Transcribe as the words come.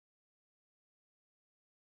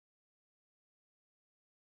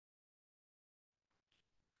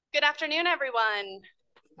Good afternoon, everyone.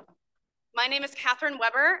 My name is Catherine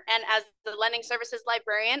Weber, and as the Lending Services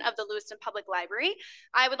Librarian of the Lewiston Public Library,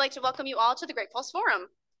 I would like to welcome you all to the Great Falls Forum.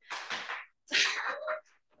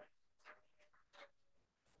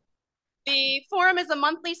 The Forum is a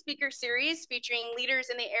monthly speaker series featuring leaders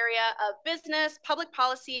in the area of business, public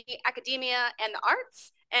policy, academia, and the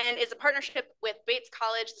arts, and is a partnership with Bates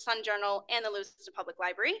College, the Sun Journal, and the Lewiston Public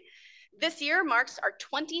Library. This year marks our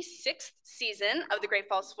 26th season of the Great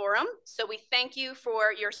Falls Forum, so we thank you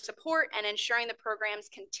for your support and ensuring the program's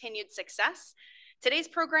continued success. Today's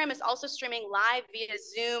program is also streaming live via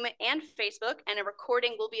Zoom and Facebook, and a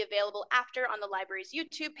recording will be available after on the library's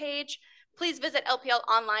YouTube page. Please visit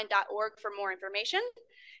lplonline.org for more information.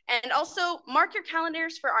 And also mark your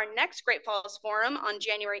calendars for our next Great Falls Forum on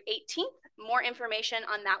January 18th. More information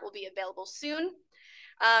on that will be available soon.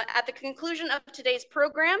 At the conclusion of today's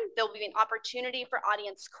program, there will be an opportunity for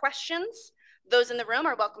audience questions. Those in the room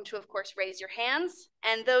are welcome to, of course, raise your hands.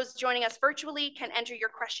 And those joining us virtually can enter your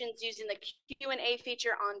questions using the Q&A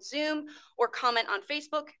feature on Zoom or comment on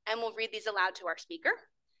Facebook, and we'll read these aloud to our speaker.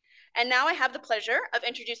 And now I have the pleasure of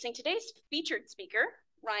introducing today's featured speaker,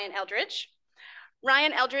 Ryan Eldridge.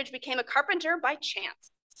 Ryan Eldridge became a carpenter by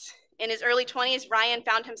chance. In his early 20s, Ryan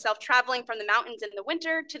found himself traveling from the mountains in the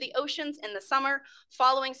winter to the oceans in the summer,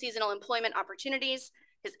 following seasonal employment opportunities.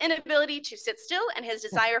 His inability to sit still and his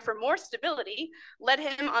desire for more stability led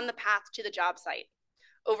him on the path to the job site.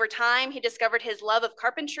 Over time, he discovered his love of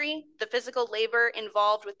carpentry, the physical labor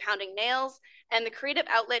involved with pounding nails, and the creative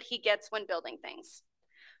outlet he gets when building things.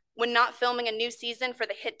 When not filming a new season for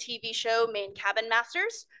the hit TV show Maine Cabin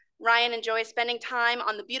Masters, Ryan enjoys spending time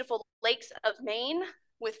on the beautiful lakes of Maine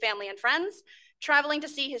with family and friends, traveling to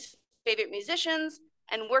see his favorite musicians,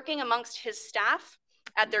 and working amongst his staff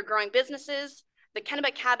at their growing businesses, the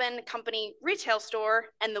Kennebec Cabin Company retail store,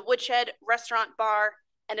 and the Woodshed restaurant, bar,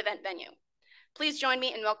 and event venue. Please join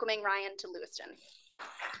me in welcoming Ryan to Lewiston.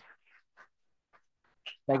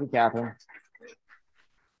 Thank you, Catherine.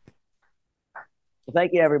 Well,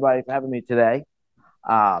 thank you, everybody, for having me today.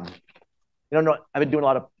 I've been doing a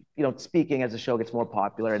lot of, speaking as the show gets more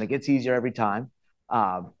popular, and it gets easier every time.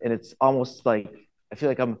 And it's almost like, I feel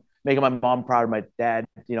like I'm making my mom proud of my dad,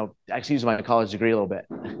 actually using my college degree a little bit.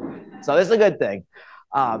 So this is a good thing.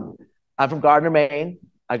 I'm from Gardner, Maine.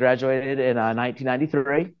 I graduated in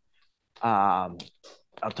 1993. I'll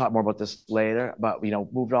talk more about this later, but,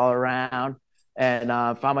 moved all around and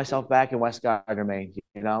found myself back in West Gardner, Maine,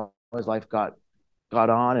 as life got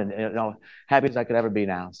on and, happy as I could ever be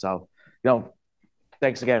now. So,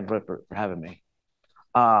 thanks again for having me.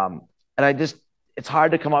 And it's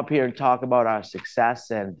hard to come up here and talk about our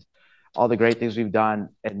success and all the great things we've done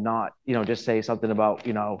and not, just say something about,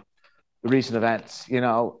 the recent events,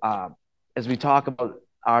 as we talk about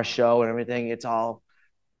our show and everything, it's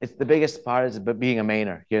the biggest part is being a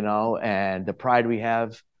Mainer, and the pride we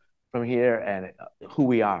have from here and who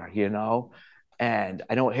we are, and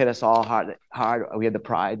I know it hit us all hard. We had the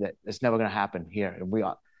pride that it's never going to happen here.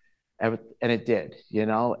 And it did,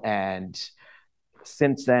 and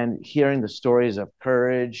since then, hearing the stories of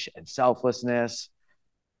courage and selflessness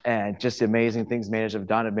and just the amazing things Mainers have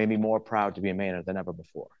done, it made me more proud to be a Mainer than ever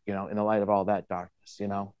before, in the light of all that darkness,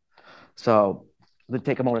 So let's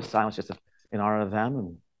take a moment of silence just in honor of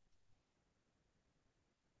them.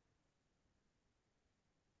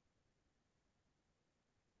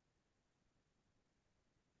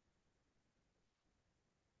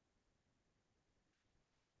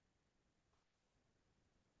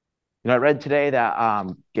 And I read today that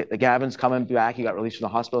the Gavin's coming back. He got released from the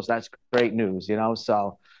hospital, so that's great news,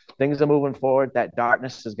 So things are moving forward. That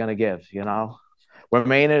darkness is going to give, We're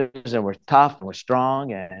Mainers and we're tough and we're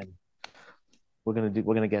strong and we're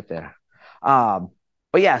gonna get there. But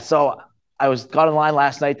yeah, so I got online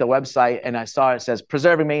last night, the website, and I saw it says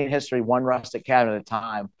preserving Maine history, one rustic cabin at a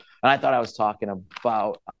time. And I thought I was talking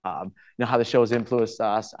about how the show has influenced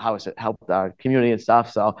us, how it's helped our community and stuff.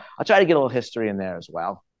 So I'll try to get a little history in there as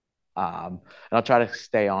well. And I'll try to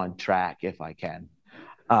stay on track if I can.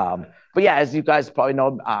 But yeah, as you guys probably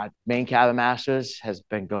know, Maine Cabin Masters has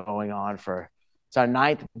been going on it's our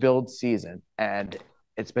 9th build season, and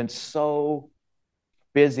it's been so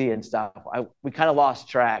busy and stuff. We kind of lost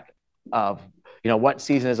track of what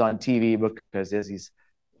season is on TV because there's these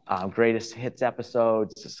greatest hits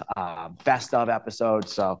episodes, best of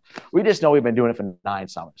episodes. So we just know we've been doing it for 9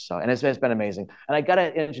 summers. So and it's been amazing. And I got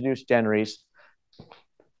to introduce Jen Reese.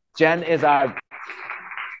 Jen's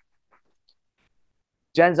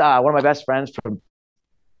one of my best friends from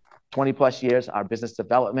 20 plus years, our business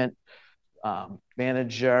development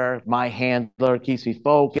manager, my handler, keeps me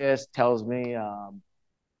focused, tells me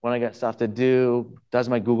when I got stuff to do, does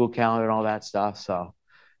my Google Calendar and all that stuff. So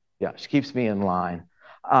yeah, she keeps me in line.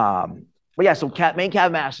 But yeah, so Maine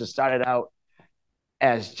Cabin Masters started out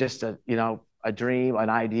as just a dream, an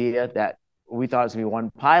idea that we thought it was gonna be one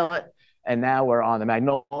pilot, and now we're on the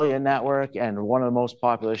Magnolia Network and one of the most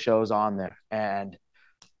popular shows on there, and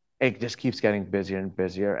it just keeps getting busier and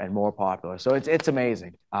busier and more popular. So it's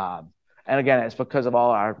amazing. And again, it's because of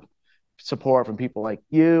all our support from people like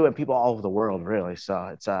you and people all over the world, really.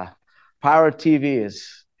 So it's power of TV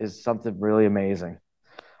is something really amazing.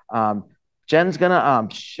 Jen's gonna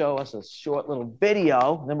show us a short little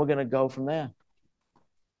video, and then we're gonna go from there.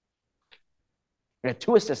 We have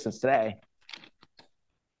 2 assistants today.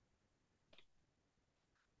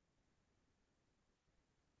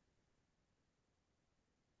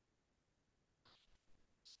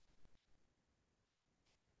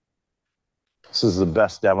 This is the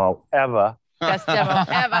best demo ever. Best demo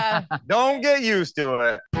ever. Don't get used to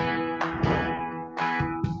it.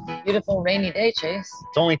 Beautiful rainy day, Chase.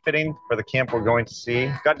 It's only fitting for the camp we're going to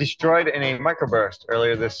see. Got destroyed in a microburst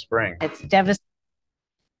earlier this spring. It's devastating.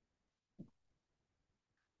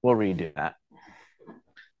 We'll redo that.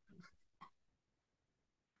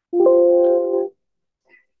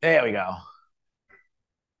 There we go.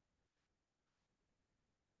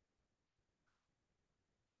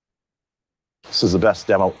 This is the best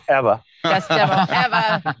demo ever. Best demo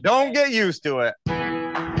ever. Don't get used to it.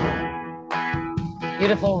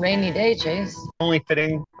 Beautiful rainy day, Chase. Only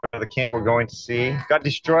fitting for the camp we're going to see. Got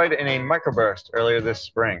destroyed in a microburst earlier this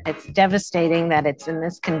spring. It's devastating that it's in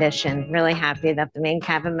this condition. Really happy that the Maine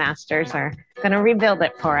Cabin Masters are going to rebuild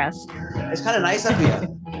it for us. It's kind of nice up here.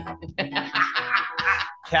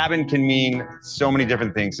 Cabin can mean so many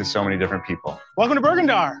different things to so many different people. Welcome to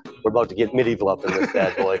Bergendar. We're about to get medieval up in this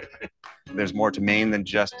bad boy. There's more to Maine than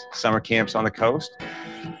just summer camps on the coast.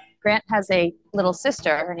 Grant has a little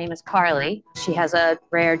sister. Her name is Carly. She has a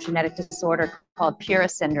rare genetic disorder called Pura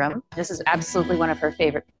syndrome. This is absolutely one of her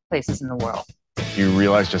favorite places in the world. You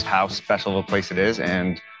realize just how special of a place it is,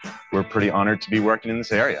 and we're pretty honored to be working in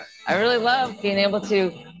this area. I really love being able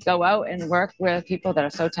to go out and work with people that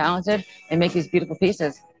are so talented and make these beautiful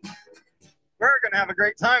pieces. We're going to have a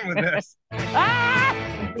great time with this.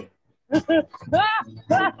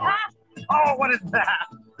 Oh, what is that?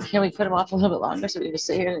 Can we put them off a little bit longer so we can just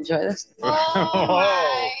sit here and enjoy this?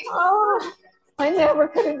 Oh, I never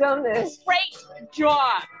could have done this. Great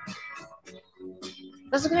job.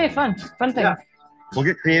 This is going to be fun. Fun thing. Yeah. We'll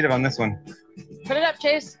get creative on this one. Put it up,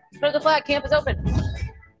 Chase. Put up the flag. Camp is open.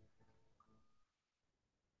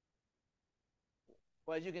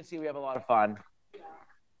 Well, as you can see, we have a lot of fun.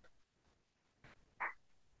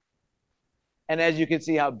 And as you can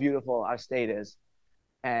see how beautiful our state is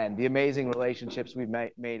and the amazing relationships we've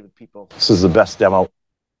made with people. This is the best demo.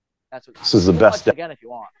 That's what, this is the best. Again, if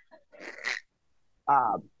you want.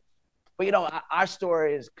 But, our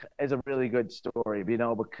story is a really good story,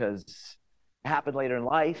 because it happened later in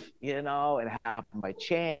life, it happened by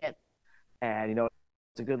chance. And,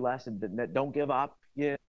 it's a good lesson that don't give up,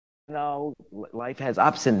 life has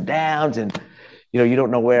ups and downs, and, you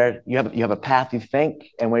don't know where you have a path you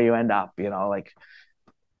think and where you end up,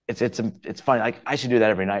 it's funny. Like, I should do that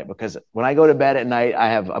every night, because when I go to bed at night,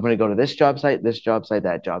 I'm going to go to this job site,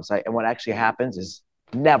 that job site. And what actually happens is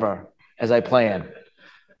never as I plan.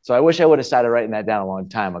 So I wish I would have started writing that down a long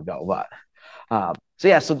time ago. But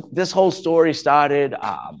so this whole story started,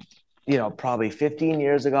 probably 15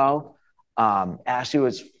 years ago. Ashley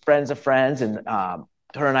was friends of friends, and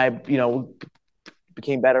her and I,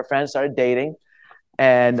 became better friends, started dating.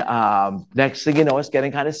 And next thing you know, it's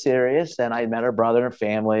getting kind of serious. And I met her brother and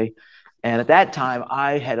family. And at that time,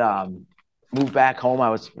 I had moved back home. I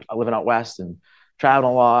was living out west and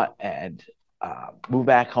traveling a lot, and moved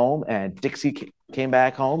back home. And Dixie came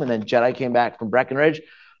back home, and then Jedi came back from Breckenridge.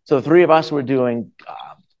 So the 3 of us were doing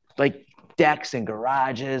like decks and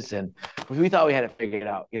garages, and we thought we had it figured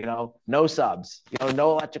out. No subs,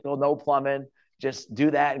 no electrical, no plumbing. Just do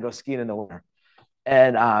that and go skiing in the winter.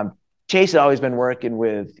 And Chase had always been working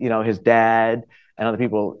with, his dad and other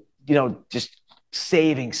people, just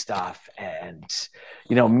saving stuff and,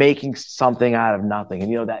 making something out of nothing.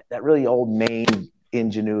 And, that really old Maine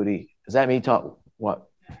ingenuity. Does that mean talk? What?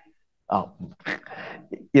 Oh,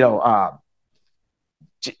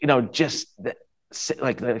 just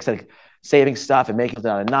like I said, saving stuff and making it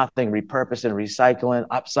out of nothing, repurposing, recycling,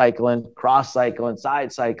 upcycling, cross-cycling,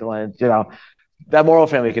 side-cycling, that Morrow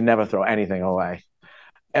family can never throw anything away.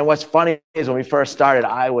 And what's funny is when we first started,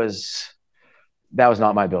 that was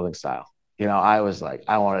not my building style. I was like,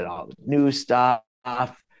 I wanted all the new stuff.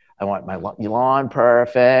 I want my lawn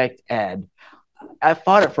perfect. And I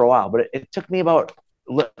fought it for a while, but it took me about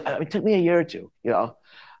it took me a year or two,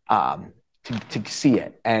 to see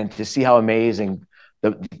it and to see how amazing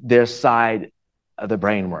their side of the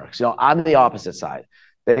brain works. I'm the opposite side.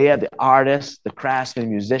 They have the artists, the craftsmen,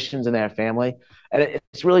 musicians in their family, and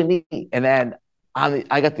it's really neat. And then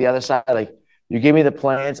I got the other side. Like, you give me the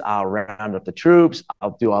plans, I'll round up the troops,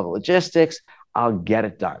 I'll do all the logistics, I'll get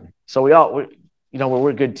it done. So we're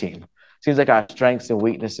a good team. Seems like our strengths and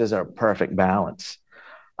weaknesses are a perfect balance.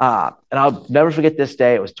 And I'll never forget this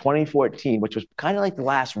day. It was 2014, which was kind of like the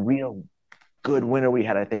last real good winter we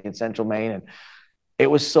had, I think, in central Maine. And it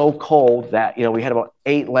was so cold that, we had about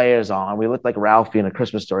 8 layers on. We looked like Ralphie in A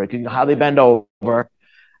Christmas Story, because you know how they bend over.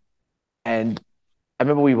 And I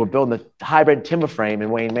remember we were building the hybrid timber frame in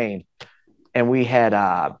Wayne, Maine. And we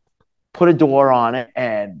had put a door on it.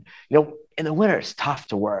 And, in the winter, it's tough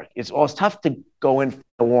to work. It's tough to go in for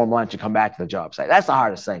a warm lunch and come back to the job site. That's the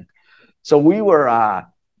hardest thing. So we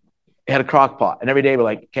had a crock pot. And every day we're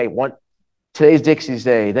like, okay, today's Dixie's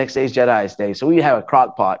day, next day's Jedi's day. So we have a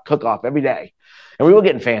crock pot cook off every day. And we were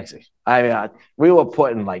getting fancy. I mean, we were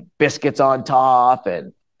putting like biscuits on top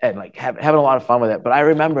and like having a lot of fun with it. But I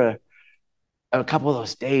remember a couple of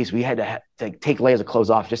those days we had to take layers of clothes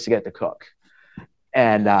off just to get to cook.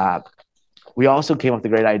 And we also came up with a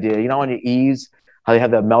great idea. On your eaves, how they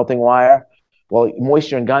have the melting wire? Well,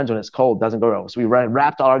 moisture in guns when it's cold doesn't go over. So we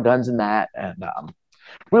wrapped all our guns in that. And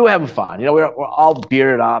we were having fun. We're all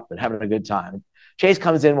bearded up and having a good time. Chase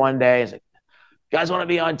comes in one day. He's like, "You guys want to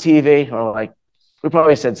be on TV?" Or like, we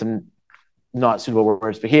probably said some not suitable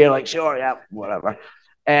words, but here, like, sure, yeah, whatever.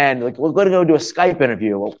 And like, we're going to go do a Skype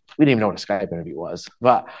interview. Well, we didn't even know what a Skype interview was.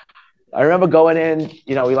 But I remember going in,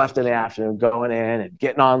 we left in the afternoon, going in and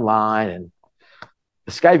getting online. And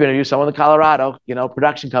the Skype interview, someone in Colorado,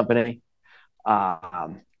 production company.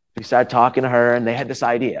 We started talking to her, and they had this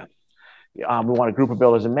idea. We want a group of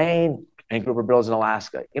builders in Maine and a group of builders in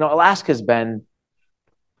Alaska. Alaska's been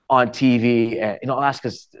on TV, and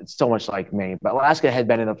Alaska's so much like Maine, but Alaska had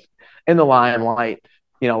been in the limelight.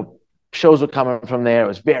 Shows were coming from there. It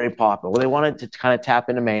was very popular. Well, they wanted to kind of tap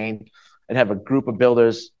into Maine and have a group of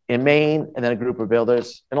builders in Maine and then a group of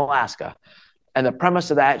builders in Alaska. And the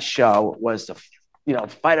premise of that show was to,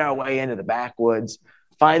 fight our way into the backwoods,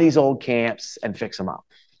 find these old camps and fix them up.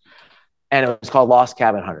 And it was called Lost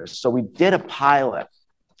Cabin Hunters. So we did a pilot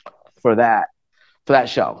for that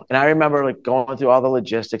show. And I remember like going through all the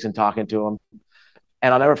logistics and talking to them.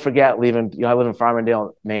 And I'll never forget leaving, I lived in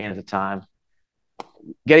Farmingdale, Maine at the time,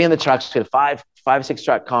 getting in the trucks to a 5-6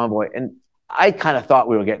 truck convoy. And I kind of thought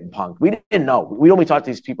we were getting punked. We didn't know. We only talked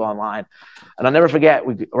to these people online. And I'll never forget,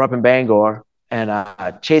 we were up in Bangor,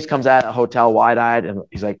 and Chase comes out of the hotel wide-eyed, and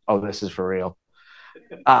he's like, "Oh, this is for real."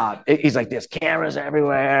 He's like, "There's cameras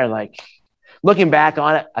everywhere." And like, looking back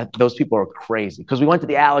on it, those people are crazy, because we went to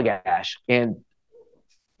the Allagash in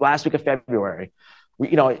last week of February.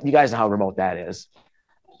 You guys know how remote that is.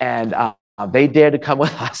 And they dared to come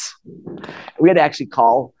with us. We had to actually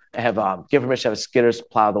call and give permission to have skidders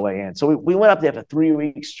plow the way in. So we went up there for 3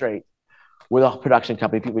 weeks straight with a production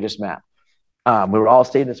company, people we just met. We were all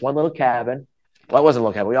staying in this one little cabin. Well, it wasn't a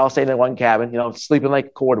little cabin. We all stayed in one cabin, sleeping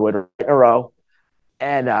like cordwood in a row.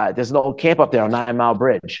 And there's an old camp up there on 9 Mile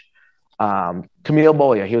Bridge. Camille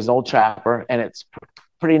Bolia, he was an old trapper, and it's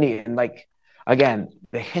pretty neat. And like, again,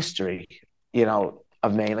 the history,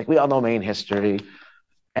 of Maine, like we all know Maine history,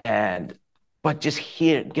 but just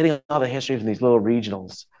getting all the history from these little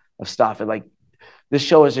regionals of stuff. And like, this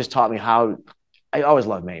show has just taught me how, I always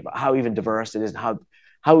love Maine, but how even diverse it is, and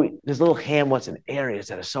how there's little hamlets and areas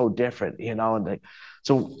that are so different, and like,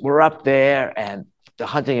 so we're up there and the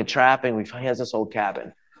hunting and trapping, he has this old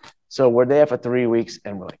cabin. So we're there for 3 weeks,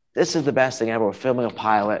 and we're like, this is the best thing ever. We're filming a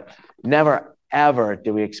pilot. Never, ever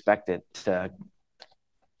did we expect it to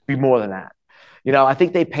be more than that. I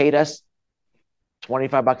think they paid us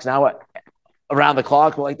 $25 an hour around the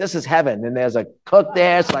clock. We're like, this is heaven. And there's a cook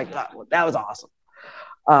there. It's like, oh, that was awesome.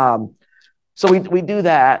 So we do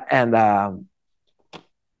that, and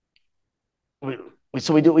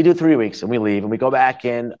we do 3 weeks, and we leave, and we go back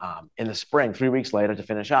in the spring, 3 weeks later, to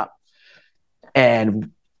finish up.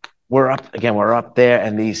 And we're up there,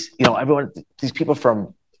 and these people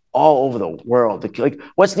from all over the world. Like,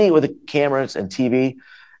 what's neat with the cameras and TV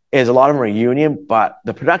is a lot of them are union, but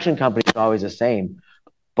the production company is always the same.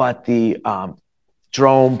 But the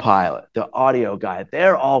drone pilot, the audio guy,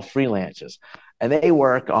 they're all freelancers, and they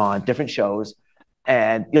work on different shows.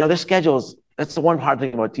 And their schedules. That's the one hard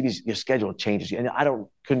thing about TV is your schedule changes. And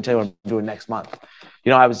couldn't tell you what I'm doing next month.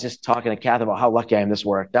 I was just talking to Kath about how lucky I am this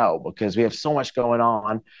worked out, because we have so much going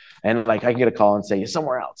on, and like I can get a call and say you're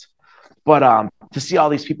somewhere else. But to see all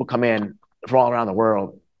these people come in from all around the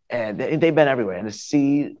world and they've been everywhere. And to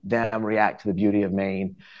see them react to the beauty of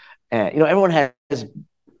Maine, and everyone has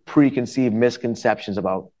preconceived misconceptions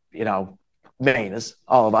about Maine, is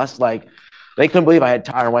all of us. Like, they couldn't believe I had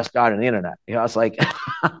Tar and West Garden on the internet. It's like,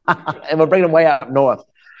 and we're bringing them way up north.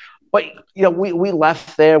 But we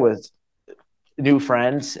left there with new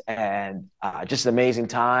friends and just an amazing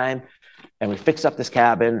time. And we fixed up this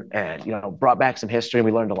cabin and brought back some history, and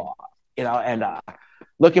we learned a lot. And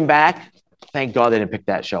looking back, thank God they didn't pick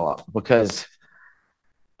that show up, because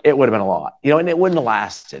it would have been a lot, and it wouldn't have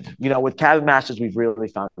lasted. With Cabin Masters, we've really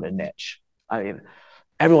found a niche. I mean,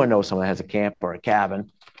 everyone knows someone that has a camp or a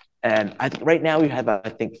cabin. And I think right now we have,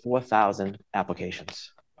 4,000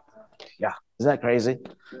 applications. Yeah. Isn't that crazy?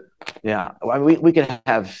 Yeah. I mean, we could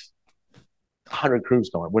have 100 crews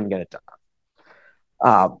going, wouldn't get it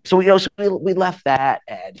done. So we left that,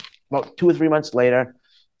 and about 2 or 3 months later,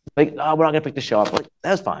 like, oh, we're not gonna pick the show up. Like,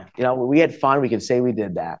 that's fine. We had fun. We can say we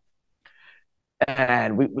did that,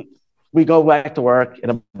 and we go back to work.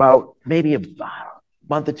 And about maybe a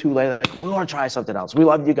month or two later, like, we want to try something else. We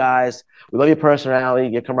love you guys. We love your personality,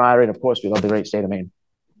 your camaraderie, and of course, we love the great state of Maine.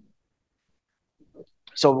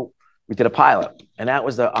 So we did a pilot, and that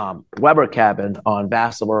was the Weber cabin on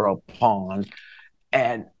Vassalboro Pond.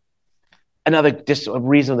 And another just a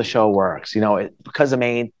reason the show works, because of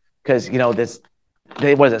Maine, because what is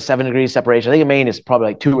it, 7 degrees separation? I think in Maine is probably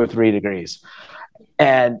like 2 or 3 degrees.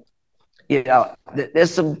 And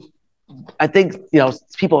there's some, I think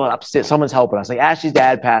people upstairs, someone's helping us. Like, Ashley's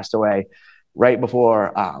dad passed away right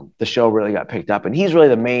before the show really got picked up, and he's really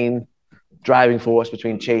the main driving force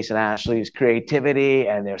between Chase and Ashley's creativity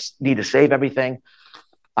and their need to save everything.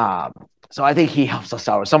 So I think he helps us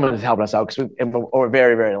out. Someone is helping us out, because we're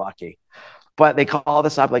very, very lucky. But they called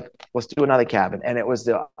us up, like, let's do another cabin. And it was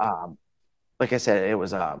the, like I said, it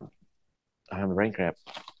was, I have a brain cramp.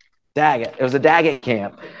 Daggett. It was a Daggett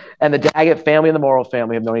camp. And the Daggett family and the Morrill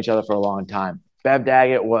family have known each other for a long time. Bev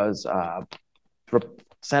Daggett was a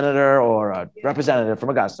senator or a representative from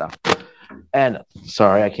Augusta. And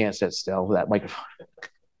sorry, I can't sit still with that microphone.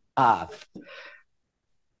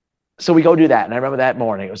 So we go do that. And I remember that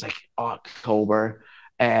morning, it was like October.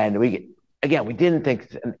 And we didn't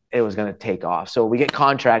think it was going to take off. So we get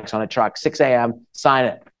contracts on a truck, 6 a.m., sign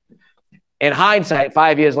it. In hindsight,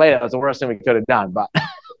 5 years later, it was the worst thing we could have done. But,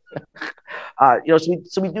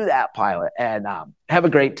 so we do that pilot and have a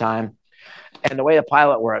great time. And the way the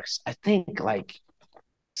pilot works, I think, like,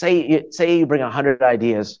 say you bring 100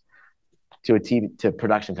 ideas to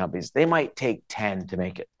production companies, they might take 10 to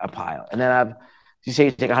make it a pilot. And then if you say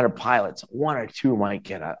you take 100 pilots, 1 or 2 might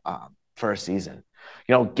get a first season.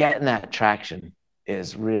 Getting that traction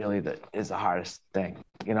is really the hardest thing,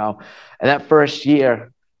 And that first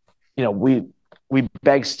year, we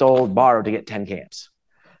begged, stole, borrowed to get 10 camps.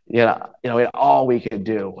 All we could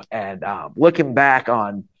do. And looking back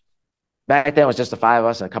then, it was just the 5 of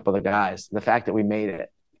us and a couple of the guys. The fact that we made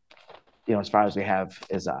it, as far as we have,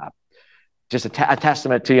 is just a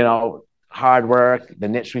testament to, hard work, the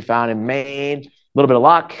niche we found in Maine, a little bit of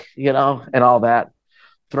luck, and all that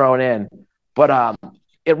thrown in. But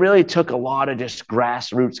it really took a lot of just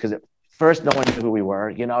grassroots, because at first no one knew who we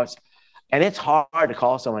were, it's hard to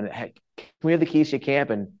call someone, hey, can we have the keys to your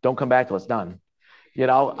camp and don't come back till it's done? I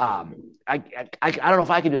don't know if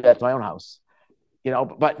I can do that to my own house,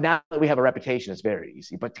 but now that we have a reputation, it's very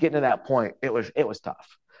easy. But to get to that point, it was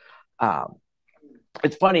tough.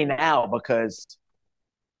 It's funny now because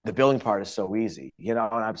the building part is so easy, and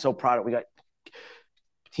I'm so proud of, we got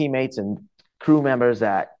teammates and crew members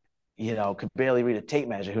that, could barely read a tape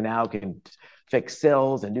measure, who now can fix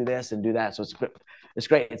sills and do this and do that. So it's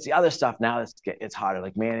great. It's the other stuff now it's harder,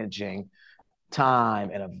 like managing time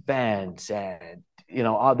and events and,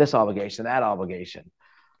 all this obligation, that obligation.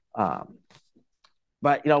 But,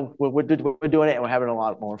 we're doing it and we're having a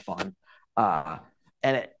lot more fun. And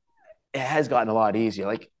it has gotten a lot easier.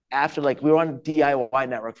 Like, after, like, we were on DIY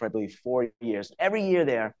network for, I believe, 4 years. Every year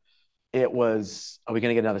there, it was, are we going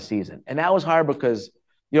to get another season? And that was hard because,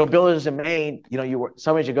 builders in Maine, you were,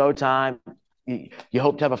 summer's your go time. You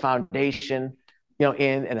hope to have a foundation,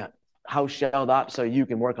 in and a house shelled up so you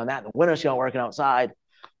can work on that. In the winter, you're not working outside.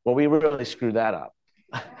 Well, we really screwed that up.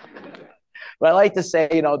 But I like to say,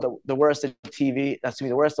 the worse the TV,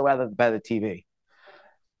 the worse the weather, the better the TV.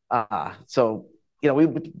 So, we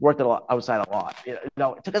worked outside a lot. It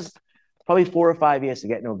took us probably 4 or 5 years to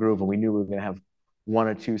get into a groove, and we knew we were going to have 1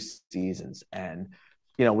 or 2 seasons. And,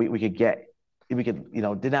 we could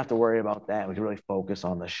didn't have to worry about that. We could really focus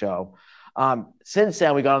on the show. Since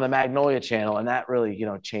then, we got on the Magnolia channel, and that really,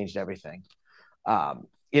 changed everything. I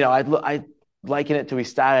liken it to, we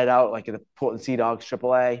started out like in the Portland Sea Dogs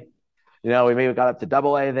AAA, We maybe got up to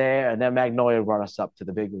AA there, and then Magnolia brought us up to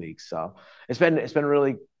the big leagues. So it's been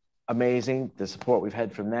really amazing, the support we've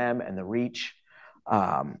had from them and the reach.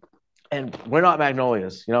 And we're not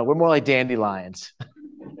Magnolias, we're more like dandelions.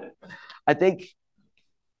 I think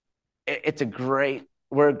it's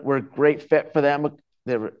we're a great fit for them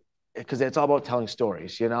because it's all about telling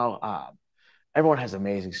stories. Everyone has an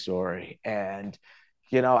amazing story, and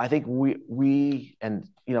I think we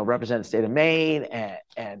represent the state of Maine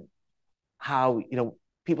and how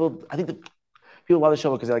people. I think people love the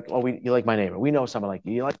show because they're like, oh, you like my neighbor. We know someone like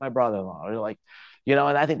you. You like my brother-in-law. Or like, and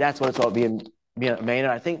I think that's what it's about being a Mainer.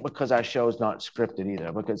 I think because our show is not scripted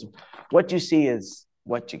either, because what you see is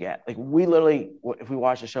what you get. Like we literally, if we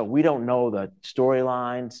watch the show, we don't know the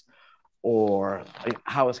storylines or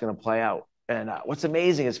how it's going to play out. And what's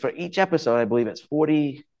amazing is for each episode, I believe it's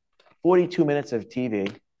 42 minutes of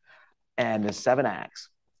TV, and there's 7 acts.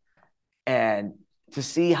 And to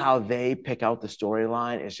see how they pick out the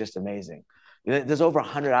storyline is just amazing. There's over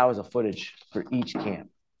 100 hours of footage for each camp.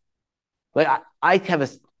 Like I have a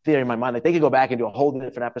theory in my mind, like they could go back and do a whole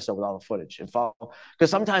different episode with all the footage and follow. Because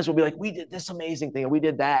sometimes we'll be like, we did this amazing thing and we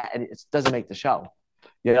did that, and it doesn't make the show,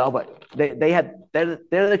 But they're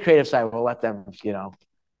the creative side. We'll let them,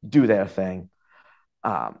 do their thing.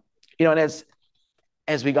 And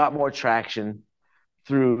as we got more traction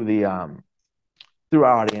through through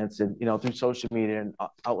our audience and through social media and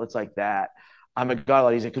outlets like that, it got a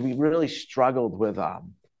lot easier because we really struggled with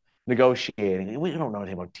negotiating. We don't know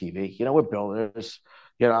anything about TV. We're builders.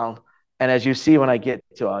 And as you see when I get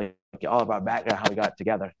to all of our background, how we got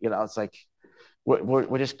together, it's like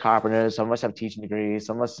we're just carpenters. Some of us have teaching degrees.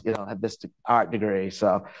 Some of us, have this art degree.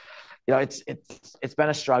 So, it's been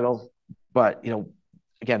a struggle, but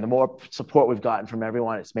again, the more support we've gotten from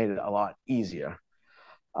everyone, it's made it a lot easier.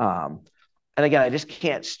 And again, I just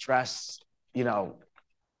can't stress,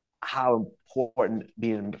 how important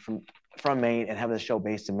being from Maine and having the show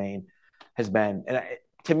based in Maine has been. And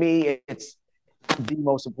to me, it's the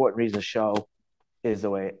most important reason the show is the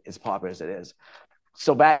way as popular as it is.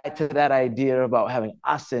 So back to that idea about having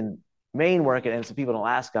us in Maine working and some people in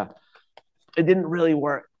Alaska, it didn't really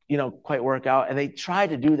quite work out. And they tried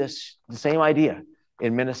to do the same idea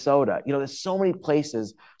in Minnesota. There's so many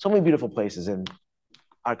places, so many beautiful places in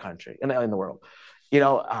our country and in the world,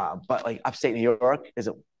 but like upstate New York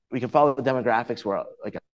we can follow the demographics where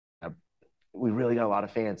we really got a lot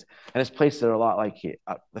of fans. And there's places that are a lot like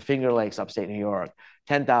the Finger Lakes, upstate New York,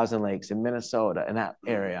 10,000 Lakes in Minnesota, in that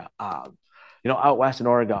area, out west in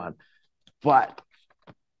Oregon. But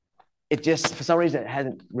it just, for some reason, it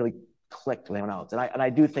hasn't really clicked with anyone else. And I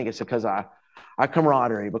do think it's because our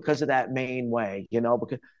camaraderie, because of that Maine way,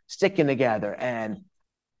 because sticking together and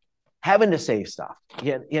having to save stuff,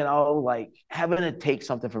 like having to take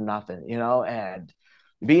something from nothing, and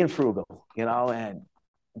being frugal, and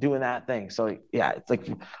doing that thing. So yeah, it's like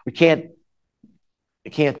we can't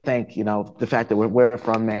thank the fact that we're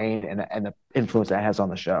from Maine and the influence that has on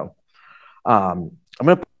the show. I'm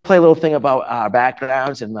gonna play a little thing about our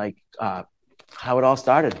backgrounds and how it all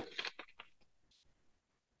started.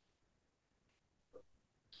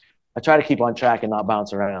 I try to keep on track and not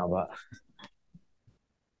bounce around, but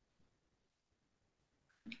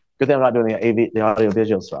good thing I'm not doing the audio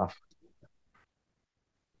visual stuff.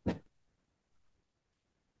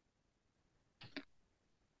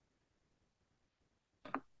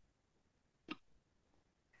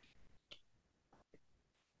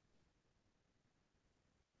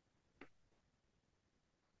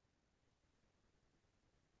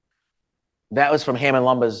 That was from Hammond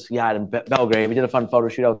Lumber's yard in Belgrade. We did a fun photo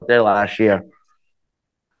shoot out there last year.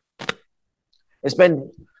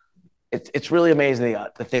 It's really amazing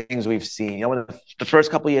the things we've seen. The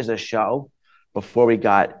first couple of years of the show, before we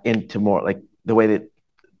got into more like the way that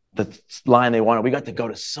the line they wanted, we got to go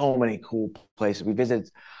to so many cool places. We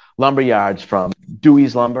visited lumber yards from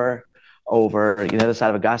Dewey's Lumber over the other side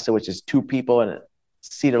of Augusta, which is 2 people and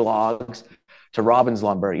cedar logs, to Robbins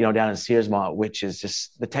Lumber, down in Searsmont, which is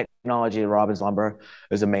just the technology of Robbins Lumber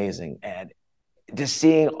is amazing. And just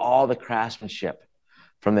seeing all the craftsmanship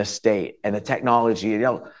from this state and the technology,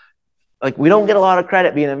 like we don't get a lot of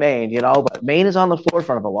credit being in Maine, but Maine is on the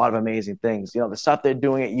forefront of a lot of amazing things. The stuff they're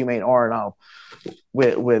doing at UMaine Orono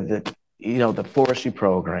with the, the forestry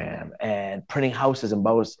program and printing houses and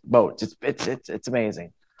boats. It's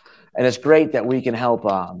amazing. And it's great that we can help,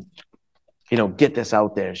 get this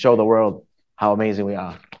out there, show the world how amazing we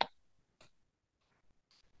are.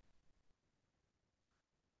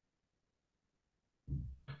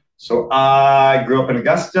 So I grew up in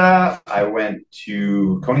Augusta. I went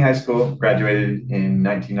to Coney High School, graduated in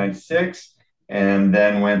 1996, and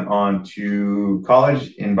then went on to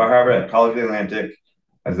college in Bar Harbor at College of the Atlantic.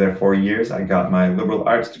 I was there 4 years. I got my liberal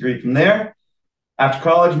arts degree from there. After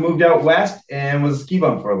college, moved out west and was a ski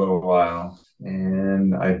bum for a little while.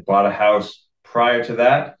 And I bought a house prior to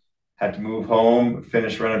that, had to move home,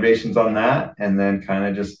 finish renovations on that, and then kind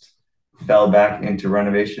of just fell back into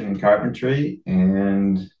renovation and carpentry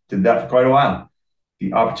and did that for quite a while.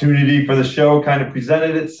 The opportunity for the show kind of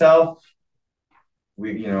presented itself.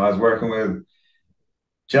 I was working with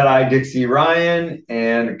Jedi Dixie Ryan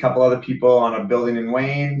and a couple other people on a building in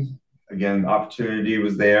Wayne. Again, the opportunity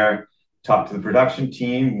was there. Talked to the production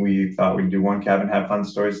team. We thought we'd do one cabin, have fun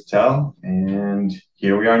stories to tell. And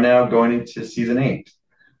here we are now going into season 8.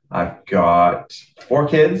 I've got 4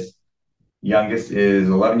 kids. Youngest is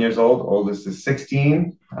 11 years old. Oldest is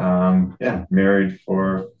 16. Married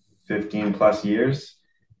for 15 plus years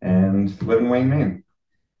and live in Wayne, Maine.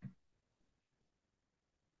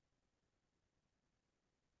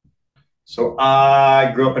 So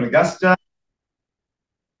I grew up in Augusta.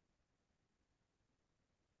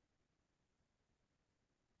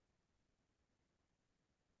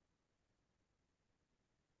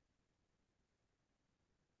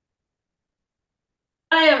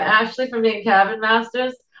 I am Ashley from Maine Cabin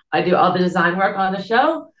Masters. I do all the design work on the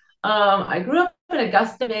show. I grew up in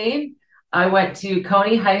Augusta, Maine. I went to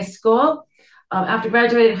Coney High School. After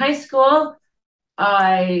graduating high school,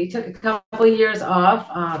 I took a couple of years off.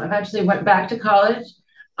 Eventually went back to college.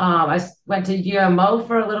 I went to UMO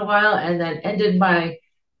for a little while and then ended my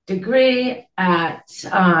degree at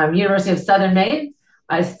University of Southern Maine.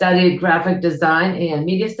 I studied graphic design and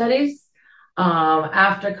media studies.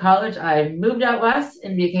 After college, I moved out west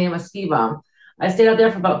and became a ski bum. I stayed out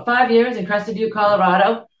there for about 5 years in Crested View,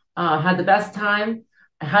 Colorado. Had the best time.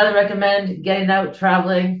 I highly recommend getting out,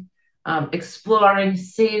 traveling, exploring,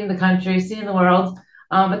 seeing the country, seeing the world.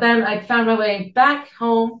 But then I found my way back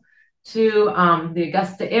home to the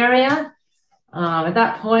Augusta area. At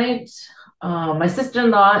that point, my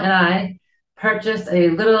sister-in-law and I purchased a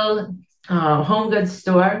little home goods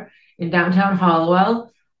store in downtown Hollowell.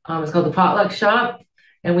 It's called the Potluck Shop,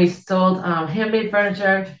 and we sold handmade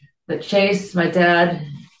furniture that Chase, my dad,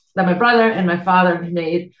 that my brother and my father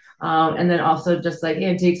made, and then also just like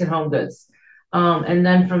antiques and home goods. And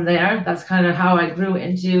then from there, that's kind of how I grew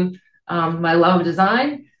into my love of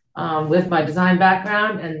design with my design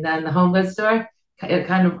background, and then the home goods store. It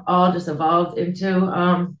kind of all just evolved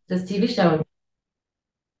into this TV show.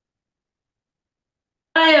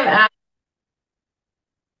 I am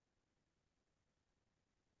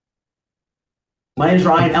My name is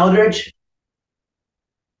Ryan Eldridge.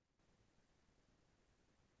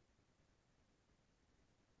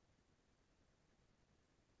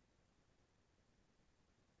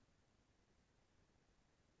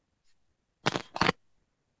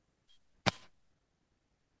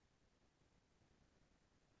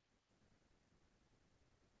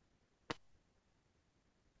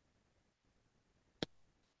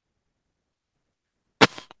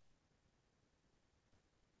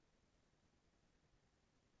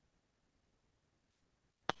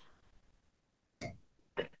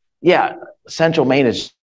 Yeah, Central Maine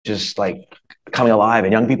is just like coming alive,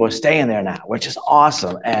 and young people are staying there now, which is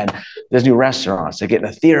awesome. And there's new restaurants. They're getting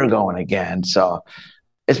a theater going again. So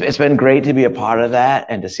it's been great to be a part of that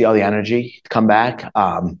and to see all the energy come back.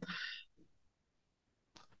 I'm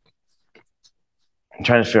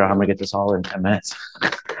trying to figure out how I'm gonna get this all in 10 minutes.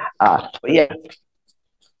 But yeah,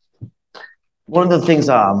 one of the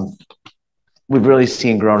things we've really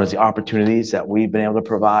seen grown is the opportunities that we've been able to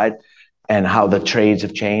provide and how the trades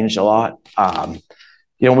have changed a lot.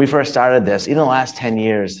 When we first started this, even the last 10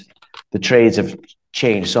 years, the trades have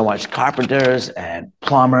changed so much. Carpenters and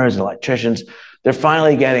plumbers and electricians, they're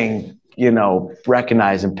finally getting,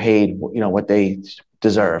 recognized and paid, what they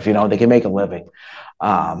deserve. They can make a living.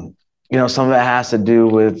 Some of it has to do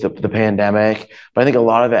with the pandemic, but I think a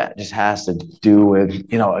lot of it just has to do with,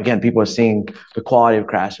 again, people are seeing the quality of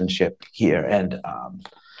craftsmanship here, and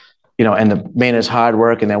and the Mainers' hard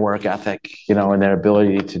work and their work ethic, and their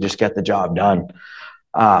ability to just get the job done.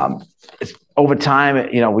 Over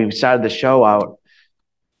time, we started the show out,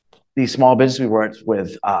 these small businesses we worked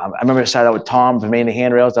with. I remember it started out with Tom from Maine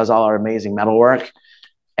Handrails, does all our amazing metal work.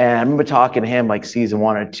 And I remember talking to him like season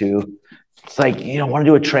 1 or 2. It's like, want to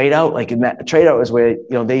do a trade out? Like, in that trade out is where,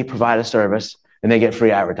 they provide a service and they get free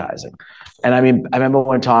advertising. And I remember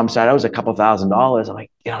when Tom started, it was a couple $1,000s. I'm like,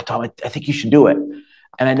 Tom, I think you should do it.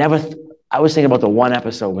 And I was thinking about the one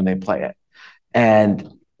episode when they play it,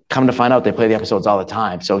 and come to find out they play the episodes all the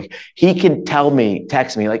time. So he can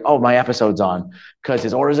text me like, oh, my episode's on, because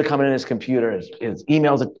his orders are coming in his computer, his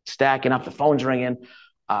emails are stacking up, the phone's ringing.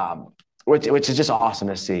 which is just awesome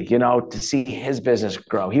to see, you know, to see his business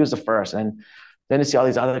grow. He was the first. And then to see all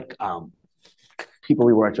these other people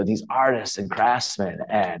we worked with, these artists and craftsmen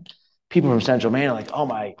and people from Central Maine are like, oh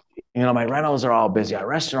my, you know, my rentals are all busy. Our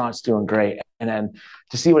restaurant's doing great. And then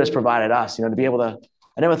to see what it's provided us, you know, to be able to,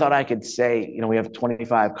 I never thought I could say, you know, we have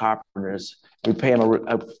 25 carpenters. We pay them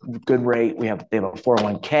a good rate. They have a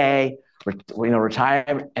 401k, you know,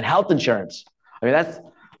 retirement and health insurance. I mean,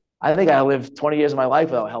 I think I lived 20 years of my life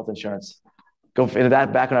without health insurance. Go into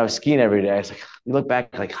that back when I was skiing every day. It's like, you look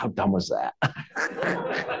back, like, how dumb was that?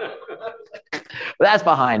 But that's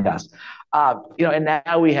behind us. You know, and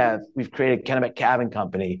now we've created Kennebec Cabin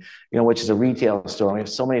Company, you know, which is a retail store. We have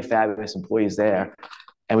so many fabulous employees there,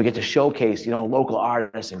 and we get to showcase, you know, local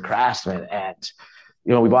artists and craftsmen. And,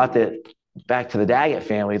 you know, we bought back to the Daggett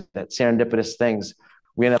family, that serendipitous things.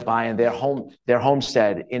 We ended up buying their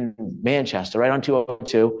homestead in Manchester, right on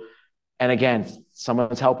 202. And again,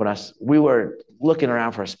 someone's helping us. We were looking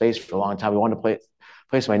around for a space for a long time. We wanted to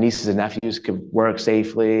place my nieces and nephews could work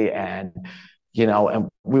safely, and you know, and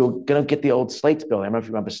we were gonna get the old Slate's building. I don't know if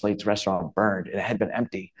you remember, Slate's restaurant burned and it had been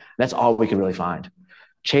empty. That's all we could really find.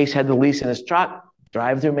 Chase had the lease in his truck,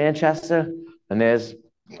 drive through Manchester, and there's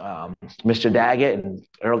Mr. Daggett and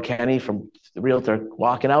Earl Kenny from the realtor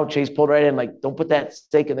walking out. Chase pulled right in, like, don't put that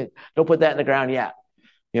don't put that in the ground yet,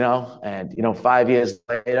 you know. And you know, 5 years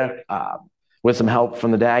later, with some help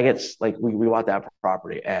from the Daggetts, like we bought that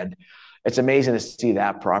property, and it's amazing to see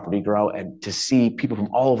that property grow and to see people from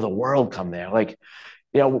all over the world come there. Like,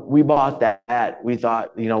 you know, we bought that. We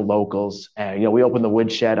thought, you know, locals, and, you know, we opened the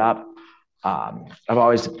Woodshed up. I've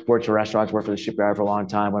always worked for restaurants, worked for the shipyard for a long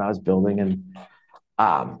time when I was building,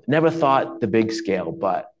 and never thought the big scale,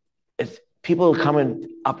 but people are coming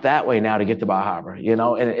up that way now to get to Bar Harbor, you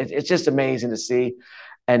know, and it's just amazing to see,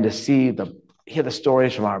 and to hear the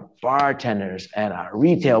stories from our bartenders and our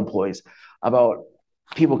retail employees about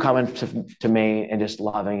people coming to Maine and just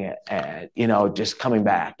loving it, and, you know, just coming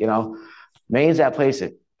back. You know, Maine's that place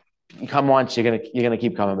that you come once, you're gonna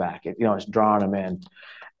keep coming back. You know, it's drawing them in.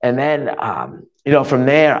 And then, you know, from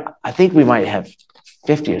there, I think we might have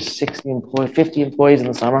 50 or 60 50 employees in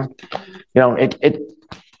the summer. You know, it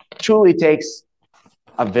truly takes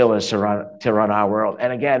a village to run our world.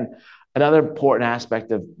 And again, another important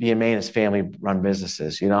aspect of being Maine is family-run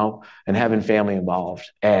businesses, you know, and having family involved.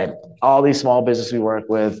 And all these small businesses we work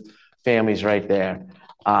with, families right there.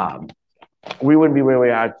 We wouldn't be where we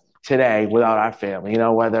are today without our family, you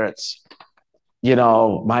know, whether it's, you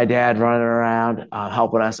know, my dad running around,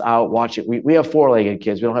 helping us out, watching. We have four-legged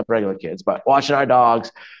kids. We don't have regular kids, but watching our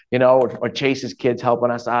dogs, you know, or Chase's kids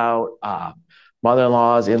helping us out,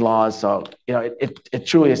 mother-in-laws, in-laws. So, you know, it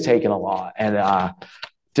truly has taken a lot. And,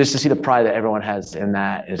 just to see the pride that everyone has in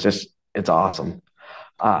that is it's awesome.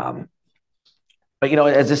 But, you know,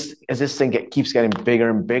 as this thing keeps getting bigger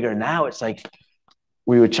and bigger, now it's like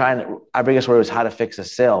our biggest worry was how to fix a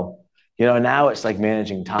sill. You know, now it's like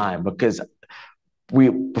managing time, because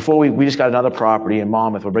before we just got another property in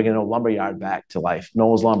Monmouth. We're bringing a lumber yard back to life,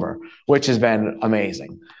 Noel's Lumber, which has been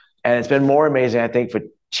amazing. And it's been more amazing, I think, for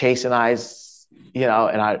Chase and I's, you know,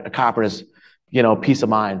 and our carpenters, you know, peace of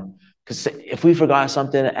mind. Because if we forgot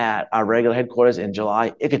something at our regular headquarters in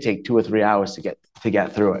July, it could take 2 or 3 hours to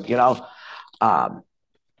get through it. You know, I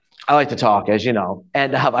like to talk, as you know,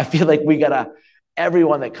 and I feel like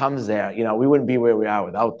everyone that comes there, you know, we wouldn't be where we are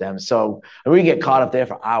without them. So we get caught up there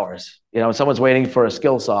for hours. You know, someone's waiting for a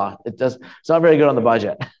skill saw. It's not very good on the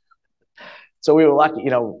budget. So we were lucky, you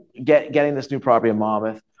know, getting this new property in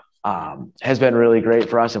Monmouth has been really great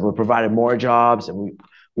for us, and we've provided more jobs. And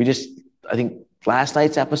we just, I think, last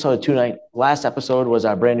episode was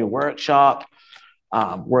our brand new workshop,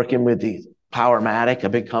 working with the Powermatic, a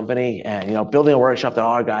big company, and, you know, building a workshop that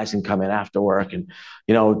all our guys can come in after work and,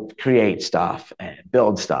 you know, create stuff and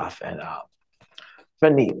build stuff. And it's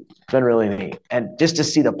been neat. It's been really neat. And just to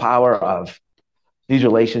see the power of these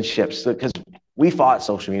relationships, because we fought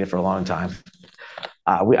social media for a long time.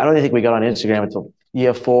 I don't think we got on Instagram until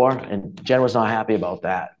year 4, and Jen was not happy about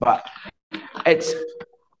that. But it's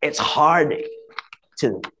hard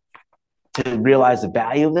to realize the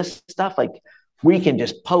value of this stuff. Like, we can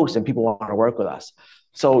just post and people want to work with us.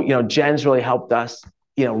 So, you know, Jen's really helped us,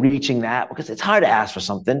 you know, reaching that, because it's hard to ask for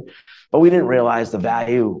something, but we didn't realize the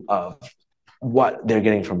value of what they're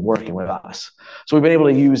getting from working with us. So we've been able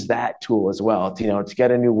to use that tool as well to, you know, to get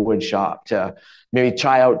a new wood shop, to maybe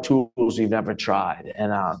try out tools we've never tried.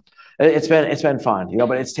 And it's been fun, you know,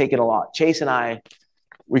 but it's taken a lot. Chase and I,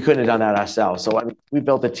 we couldn't have done that ourselves. So, I mean, we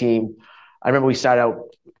built a team. I remember we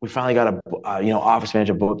finally got a, you know, office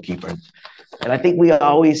manager, bookkeeper. And I think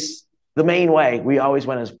the main way, we always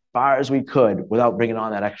went as far as we could without bringing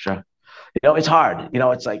on that extra it's hard.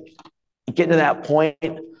 It's like getting to that point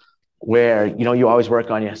where, you always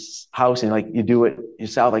work on your house and like you do it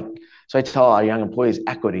yourself. Like, so I tell our young employees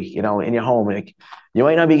equity, in your home, like you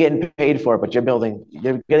might not be getting paid for it, but you're getting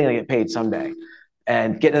to get paid someday.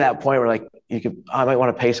 And getting to that point where like I might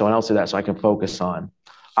want to pay someone else to do that so I can focus on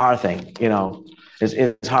our thing,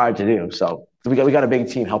 it's hard to do. So we got a big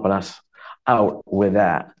team helping us out with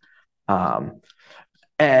that. And,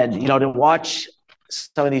 to watch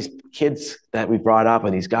some of these kids that we brought up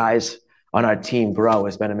and these guys on our team grow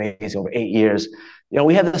has been amazing over 8 years.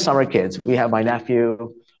 We have the summer kids. We have my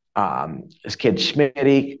nephew, this kid,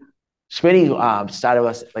 Schmitty. Schmitty started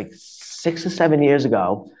with us like 6 or 7 years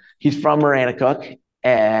ago. He's from Maranacook,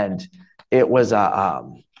 and it was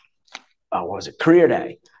career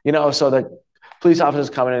day. So the police officers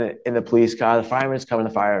coming in the police car, the firemen's coming in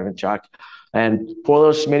the fire truck, and poor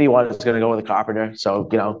little Schmitty was going to go with the carpenter. So,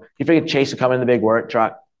 he figured Chase would come in the big work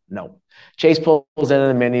truck. No. Chase pulls into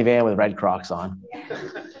the minivan with red Crocs on.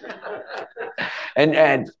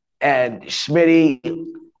 and Schmitty,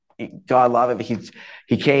 God love it,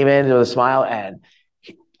 he came in with a smile, and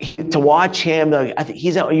to watch him, I think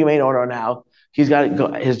he's at UMaine owner now. He's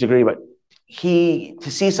got his degree, but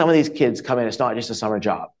to see some of these kids come in, it's not just a summer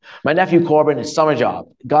job. My nephew Corbin, his summer job,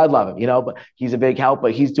 God love him, but he's a big help,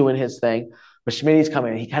 but he's doing his thing. But Schmitty's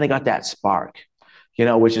coming in, he kind of got that spark,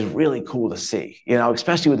 which is really cool to see,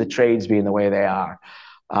 especially with the trades being the way they are.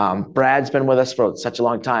 Brad's been with us for such a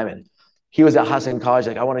long time, and he was at Hudson College.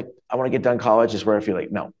 Like, I want to get done college, is where I feel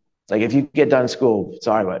like, no. Like, if you get done school,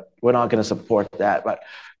 sorry, but we're not going to support that. But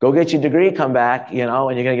go get your degree, come back, and you're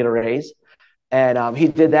going to get a raise. And he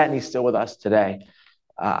did that, and he's still with us today.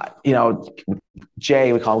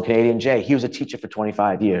 Jay, we call him Canadian Jay. He was a teacher for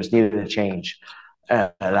 25 years, needed a change.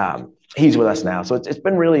 And he's with us now. So it's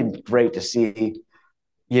been really great to see,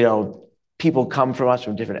 people come from us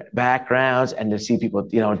from different backgrounds, and to see people,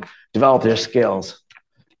 develop their skills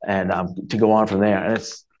and to go on from there. And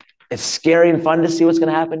it's scary and fun to see what's going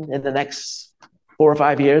to happen in the next 4 or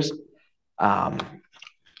 5 years. I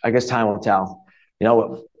guess time will tell.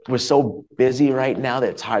 We're so busy right now that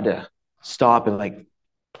it's hard to stop and like,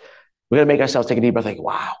 we got to make ourselves take a deep breath. Like,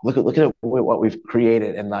 wow, look at what we've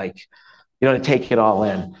created, and like, to take it all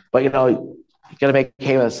in. But, you got to make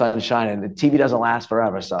hay when the sun's shining. The TV doesn't last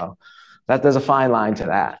forever. So there's a fine line to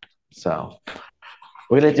that. So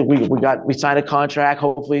we signed a contract,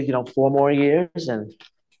 hopefully, 4 more years, and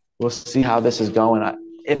we'll see how this is going.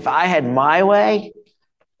 If I had my way,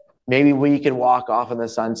 maybe we could walk off in the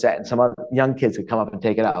sunset and some other young kids could come up and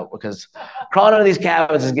take it out, because crawling under these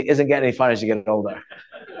cabins isn't getting any fun as you get older.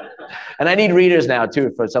 And I need readers now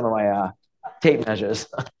too for some of my tape measures.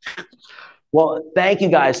 Well, thank you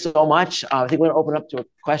guys so much. I think we're going to open up to a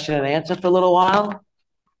question and answer for a little while,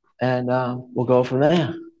 and we'll go from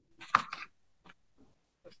there.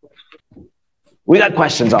 We got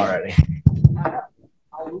questions already.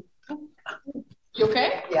 You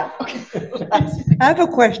okay? Yeah. Okay. I have a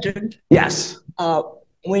question. Yes.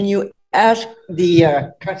 When you ask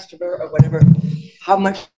the customer or whatever, how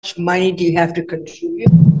much money do you have to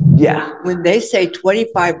contribute? Yeah. When they say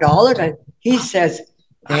 $25, and he says,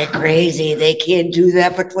 they're crazy. They can't do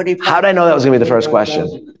that for $25. How did I know that was going to be the first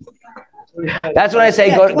question? That's what I say.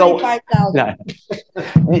 Yeah, go. $25,000. No,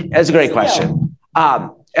 that's a great question.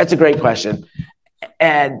 That's a great question.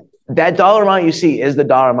 And that dollar amount you see is the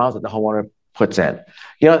dollar amount that the homeowner puts in.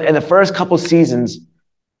 In the first couple seasons,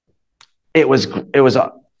 it was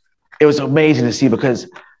amazing to see, because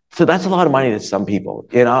so that's a lot of money to some people,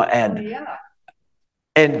 but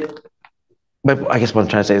I guess what I'm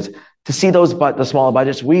trying to say is to see the smaller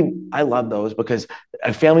budgets. I love those, because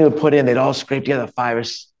a family would put in, they'd all scrape together $5,000 or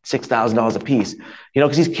 $6,000 a piece,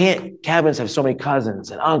 because these cabins have so many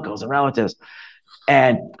cousins and uncles and relatives.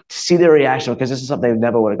 And to see their reaction, because this is something they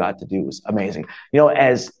never would have got to do, was amazing.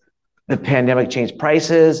 As the pandemic changed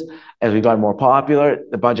prices, as we got more popular,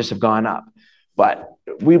 the budgets have gone up. But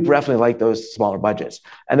we definitely like those smaller budgets.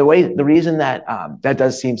 And the reason that that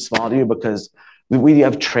does seem small to you, because we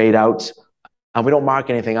have trade outs, and we don't mark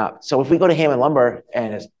anything up. So if we go to Hammond Lumber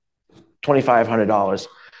and it's $2,500,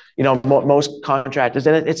 most contractors,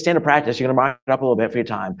 and it's standard practice, you're going to mark it up a little bit for your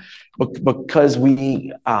time. But because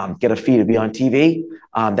we get a fee to be on TV,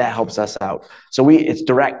 that helps us out. So it's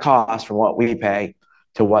direct cost from what we pay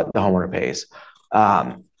to what the homeowner pays.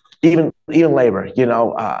 Even labor,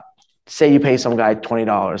 say you pay some guy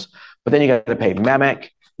 $20, but then you got to pay MEMIC,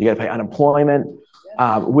 you got to pay unemployment.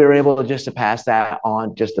 We're able to pass that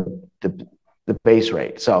on just the base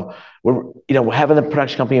rate. So we're having the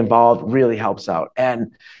production company involved really helps out.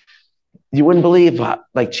 And you wouldn't believe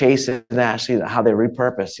like Chase and Ashley, how they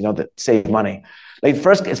repurpose, that save money. Like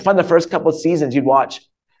first, it's fun. The first couple of seasons you'd watch,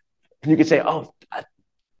 and you could say, "Oh,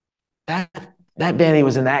 that Danny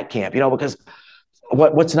was in that camp," because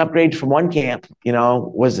what's an upgrade from one camp,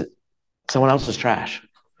 was someone else's trash.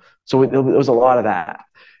 So there was a lot of that,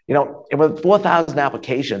 and with 4,000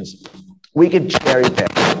 applications, we could cherry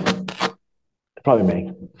pick, probably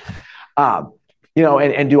me,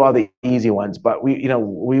 and do all the easy ones. But we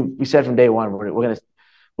said from day one, we're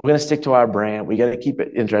gonna stick to our brand. We got to keep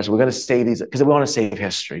it interesting. We're gonna save these because we want to save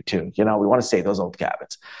history too. We want to save those old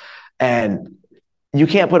cabins, and you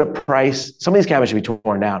can't put a price. Some of these cabins should be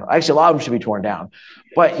torn down. Actually, a lot of them should be torn down.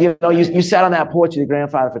 But you sat on that porch with your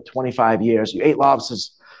grandfather for 25 years. You ate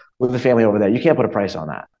lobsters with the family over there. You can't put a price on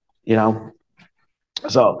that.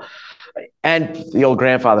 So, and the old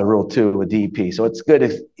grandfather rule too with DEP. So it's good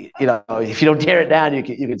if you don't tear it down, you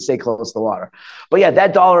can stay close to the water. But yeah,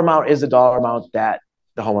 that dollar amount is the dollar amount that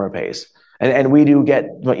the homeowner pays, and we do get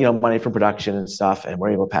money from production and stuff, and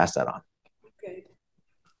we're able to pass that on.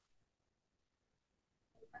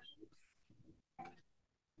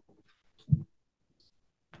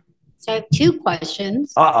 So I have two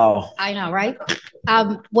questions. Uh-oh. I know, right?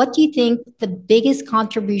 What do you think the biggest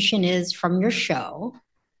contribution is from your show?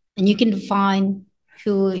 And you can define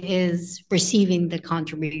who is receiving the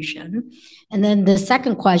contribution. And then the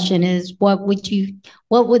second question is, what would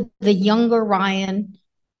the younger Ryan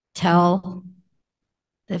tell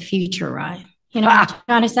the future Ryan? You know what I'm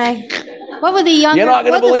trying to say? What would the younger... You're not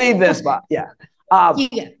going to believe this, but yeah.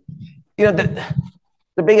 The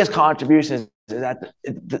biggest contribution is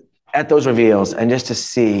at those reveals, and just to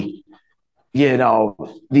see,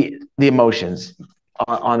 the emotions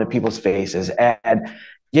on the people's faces. And,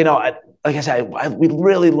 like I said, we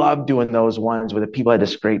really love doing those ones where the people had to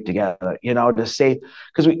scrape together, to save,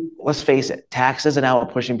 because let's face it, taxes are now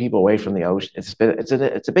pushing people away from the ocean.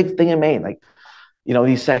 It's a big thing in Maine. Like,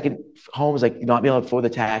 these second homes, like not being able to afford the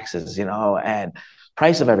taxes, and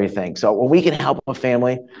price of everything. So when we can help a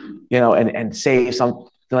family, and save something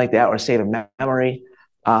like that, or save a memory,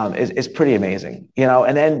 is pretty amazing,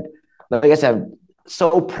 and then, like I said, I'm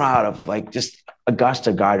so proud of just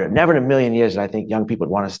Augusta Gardner. Never in a million years did I think young people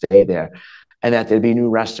would want to stay there, and that there'd be new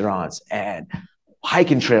restaurants and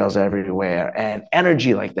hiking trails everywhere and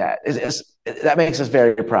energy like that. That makes us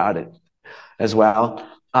very proud as well.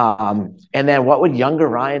 And then what would younger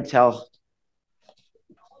Ryan tell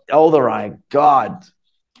older Ryan? God,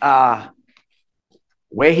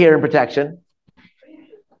 we're here in protection.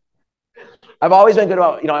 I've always been good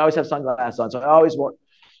about, I always have sunglasses on, so I always want,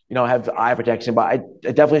 have eye protection, but I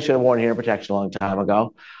definitely should have worn hearing protection a long time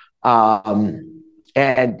ago.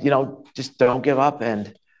 And, just don't give up.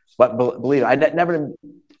 But believe it,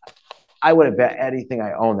 I would have bet anything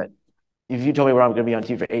I own that if you told me where I'm going to be on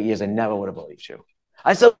TV for 8 years, I never would have believed you.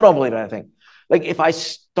 I still don't believe anything. Like if I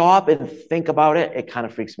stop and think about it, it kind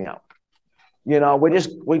of freaks me out. We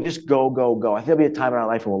just go. I think there'll be a time in our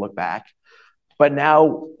life when we'll look back. But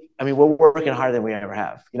now, we're working harder than we ever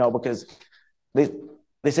have, because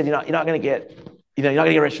they said you're not going to get, you're not going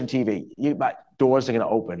to get rich from TV. But doors are going to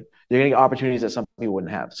open. You're going to get opportunities that some people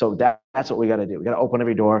wouldn't have. So that's what we got to do. We got to open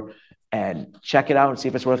every door and check it out and see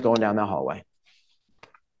if it's worth going down that hallway.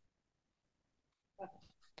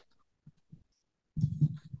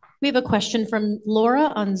 We have a question from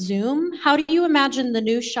Laura on Zoom. How do you imagine the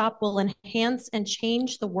new shop will enhance and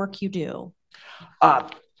change the work you do?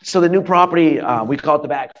 So the new property, we call it the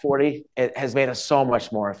Back 40. It has made us so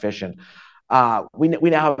much more efficient. We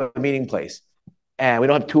now have a meeting place, and we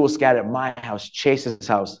don't have tools scattered at my house, Chase's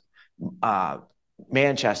house,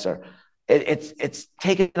 Manchester. It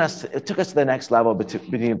took us to the next level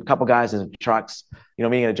between a couple guys in trucks,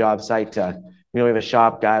 meeting at a job site. We have a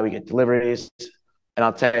shop guy, we get deliveries. And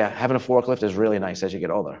I'll tell you, having a forklift is really nice as you get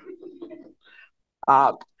older.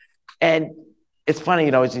 And it's funny,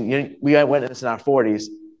 we went into this in our 40s.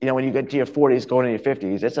 When you get to your 40s, going into your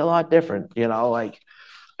 50s, it's a lot different. Like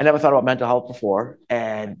I never thought about mental health before,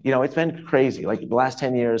 and it's been crazy. Like the last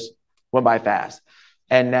 10 years went by fast,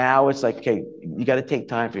 and now it's like, okay, you got to take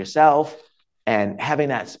time for yourself, and having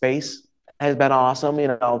that space has been awesome.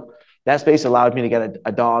 That space allowed me to get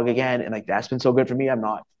a dog again, and like that's been so good for me. I'm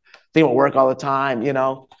not thinking about work all the time,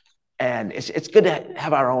 and it's good to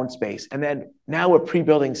have our own space. And then now we're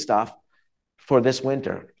pre-building stuff for this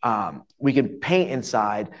winter. We can paint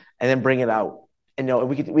inside and then bring it out, and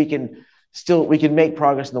we can make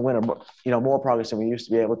progress in the winter, more progress than we used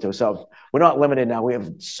to be able to. So we're not limited now. We have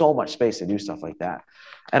so much space to do stuff like that.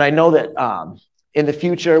 And I know that in the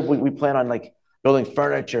future we plan on like building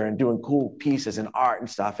furniture and doing cool pieces and art and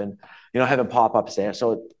stuff, and having pop-ups there.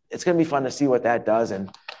 So it's going to be fun to see what that does. And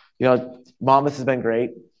Monmouth has been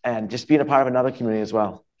great, and just being a part of another community as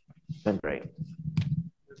well. It's been great.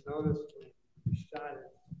 Noticed when you started,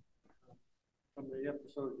 from the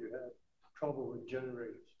episode you had trouble with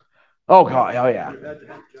generators. Oh God! Oh yeah. You had to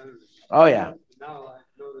have generators. Oh yeah. Now I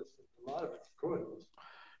noticed a lot of it's good.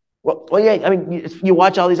 Well, yeah. I mean, you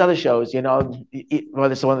watch all these other shows, you know,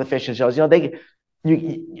 whether it's one of the fishing shows, you know,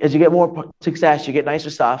 as you get more success, you get nicer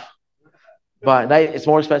stuff, but it's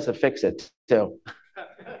more expensive to fix it too.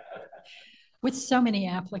 With so many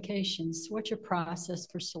applications, what's your process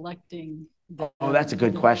for selecting? Oh, that's a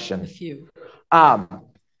good question. A few.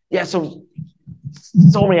 Yeah, so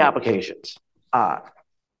many applications, and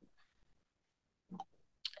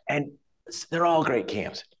they're all great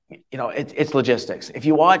camps. You know, it's logistics. If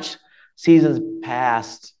you watch seasons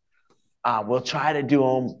past, we'll try to do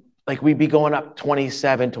them. Like we'd be going up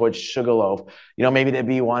 27 towards Sugarloaf. You know, maybe there'd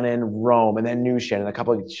be one in Rome and then New Shed and a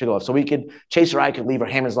couple of Sugarloaf. So we could, Chase or I could leave, or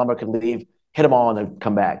Hammond's Lumber could leave, hit them all and then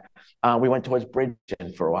come back. We went towards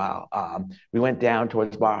Bridgeton for a while. We went down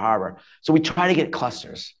towards Bar Harbor. So we try to get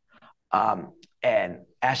clusters. And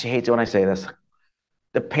Ashley hates it when I say this.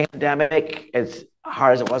 The pandemic, as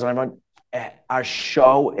hard as it was, our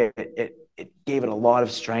show, it gave it a lot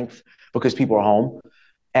of strength because people were home.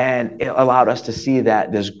 And it allowed us to see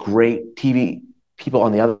that there's great TV people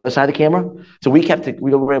on the other side of the camera. So we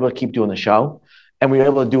were able to keep doing the show, and we were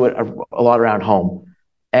able to do it a lot around home.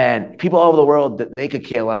 And people all over the world, that they could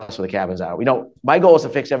care less where the cabins are. My goal is to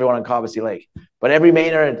fix everyone on Cobbossee Lake, but every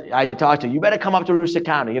Mainer I talk to, you better come up to Rustic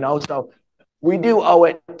County, you know? So we do owe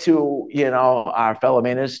it to, you know, our fellow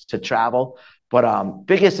Mainers to travel, but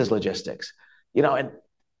biggest is logistics, you know, and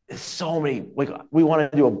there's so many, we want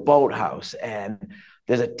to do a boathouse, and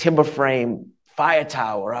there's a timber frame fire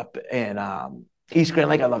tower up in East Grand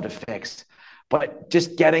Lake I'd love to fix. But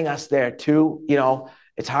just getting us there too, you know,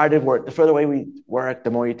 it's hard to work. The further away we work,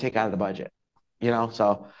 the more you take out of the budget, you know.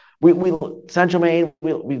 So we Central Maine,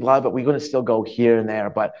 we love it. We're going to still go here and there,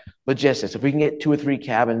 but logistics, if we can get 2 or 3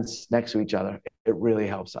 cabins next to each other, it really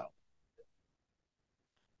helps out.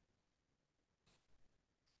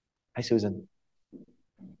 Hi, Susan.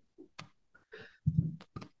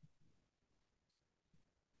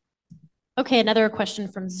 Okay, another question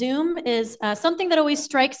from Zoom is something that always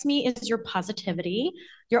strikes me is your positivity.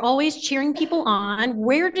 You're always cheering people on.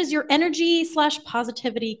 Where does your energy /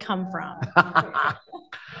 positivity come from?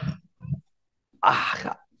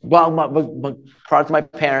 Well, my part of my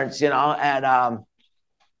parents, you know, and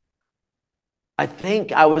I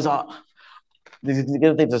think I was you're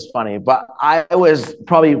gonna think this is funny, but I was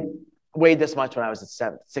probably weighed this much when I was in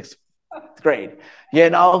 6th grade. You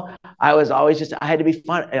know, I was always I had to be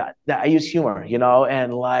fun. I use humor, you know,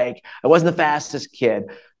 and like I wasn't the fastest kid,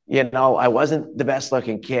 you know, I wasn't the best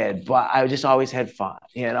looking kid, but I just always had fun,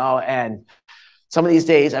 you know. And some of these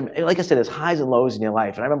days, like I said, there's highs and lows in your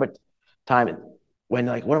life. And I remember time when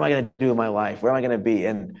like, what am I going to do in my life? Where am I going to be?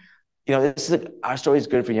 And you know, our story is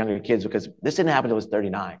good for younger kids because this didn't happen until I was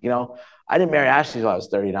 39. You know, I didn't marry Ashley until I was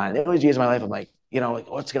 39. There was years in my life I'm like, you know, like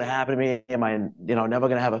what's going to happen to me? Am I, you know, never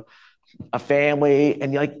going to have a family?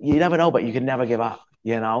 And you never know, but you can never give up,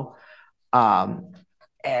 you know?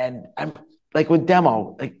 And I'm like with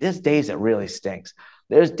demo, like there's days that really stinks.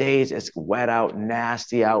 There's days it's wet out,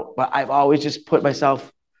 nasty out, but I've always just put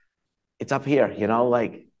myself, it's up here, you know,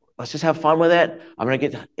 like, let's just have fun with it. I'm going to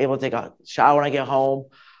get able to take a shower when I get home.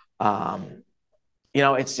 You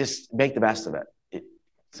know, it's just make the best of it.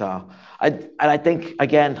 So I think,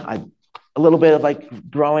 again, a little bit of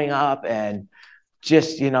like growing up and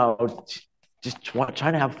just, you know,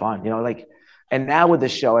 trying to have fun, you know, like, and now with the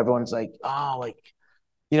show, everyone's like, oh, like,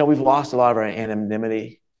 you know, we've lost a lot of our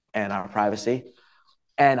anonymity and our privacy.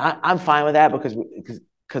 And I'm fine with that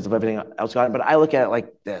because of everything else going on. But I look at it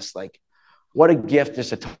like this, like, what a gift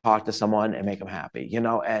just to talk to someone and make them happy, you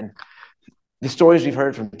know? And the stories we've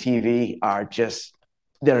heard from TV are just,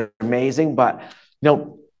 they're amazing. But, you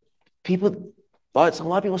know, a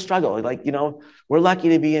lot of people struggle. Like, you know, we're lucky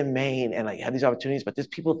to be in Maine and like have these opportunities, but there's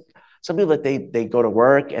some people that they go to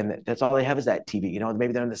work and that's all they have is that TV, you know,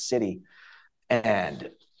 maybe they're in the city. And,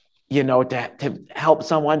 you know, to help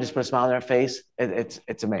someone just put a smile on their face,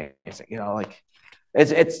 it's amazing, you know, like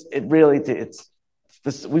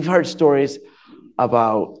we've heard stories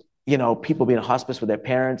about, you know, people being in hospice with their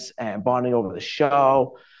parents and bonding over the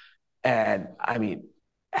show. And I mean,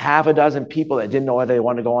 half a dozen people that didn't know whether they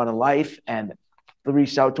wanted to go on in life and they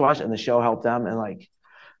reached out to us and the show helped them. And like,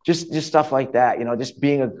 just stuff like that, you know, just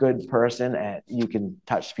being a good person and you can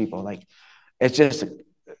touch people. Like,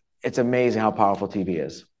 it's amazing how powerful TV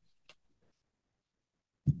is.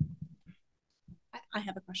 I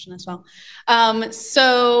have a question as well.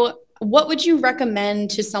 So what would you recommend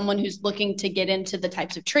to someone who's looking to get into the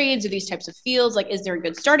types of trades or these types of fields? Like, is there a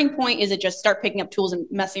good starting point? Is it just start picking up tools and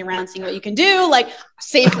messing around, seeing what you can do, like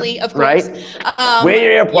safely, of course. Right?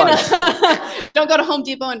 Wear your earplugs. Don't go to Home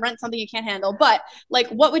Depot and rent something you can't handle. But like,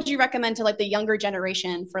 what would you recommend to like the younger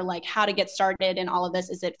generation for like how to get started in all of this?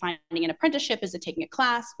 Is it finding an apprenticeship? Is it taking a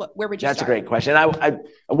class? Where would you start? That's a great question. I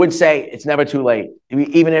would say it's never too late.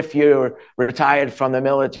 Even if you're retired from the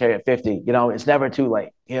military at 50, you know, it's never too late,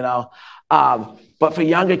 you know. But for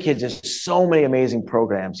younger kids, there's so many amazing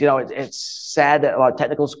programs. You know, it's sad that a lot of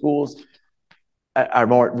technical schools are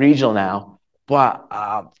more regional now, but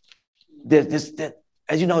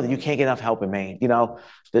as you know, that you can't get enough help in Maine. You know,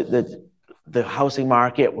 the housing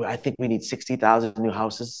market, I think we need 60,000 new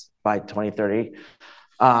houses by 2030.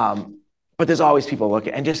 But there's always people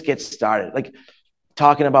looking, and just get started. Like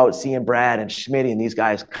talking about seeing Brad and Schmidt and these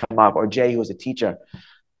guys come up, or Jay, who was a teacher,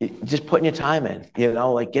 just putting your time in, you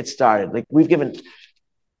know, like get started. Like we've given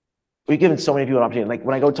so many people an opportunity. Like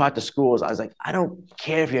when I go talk to schools, I was like, I don't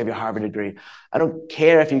care if you have your Harvard degree. I don't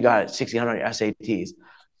care if you got 1,600 on your SATs.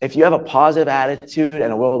 If you have a positive attitude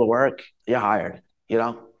and a will to work, you're hired, you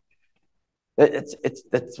know? That's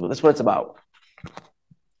what it's about.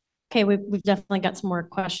 Okay, we've definitely got some more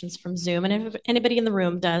questions from Zoom, and if anybody in the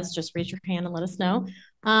room does, just raise your hand and let us know.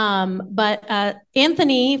 But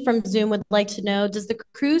Anthony from Zoom would like to know, does the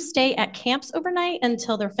crew stay at camps overnight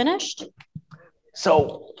until they're finished?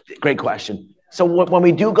 So, great question. So when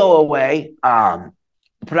we do go away,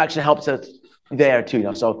 production helps us there too. You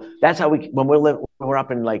know, so that's how when we're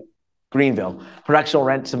up in like Greenville, production will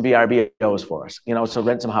rent some VRBOs for us. You know, so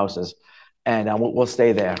rent some houses. And we'll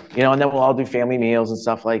stay there, you know, and then we'll all do family meals and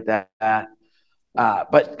stuff like that.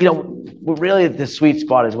 But, you know, really the sweet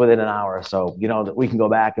spot is within an hour or so, you know, that we can go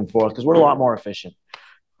back and forth because we're a lot more efficient.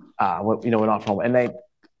 You know, we're not home. And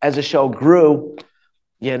as the show grew,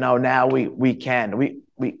 you know, now we can.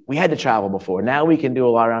 We had to travel before. Now we can do a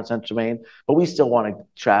lot around Central Maine, but we still want to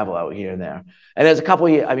travel out here and there. And there's a couple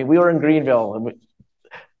of years, I mean, we were in Greenville, and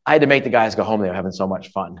I had to make the guys go home. They were having so much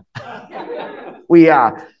fun.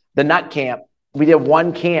 The nut camp, we did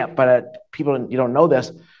one camp, but people, you don't know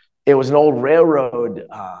this, it was an old railroad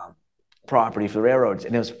property for the railroads,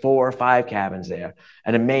 and there was 4 or 5 cabins there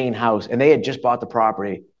and a main house, and they had just bought the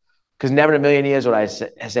property, because never in a million years would I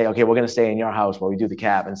say, okay, we're going to stay in your house while we do the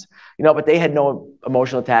cabins, you know, but they had no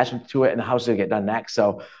emotional attachment to it, and the house would get done next.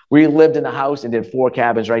 So we lived in the house and did 4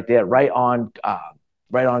 cabins right there, right on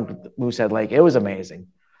Woodshed Lake. It was amazing.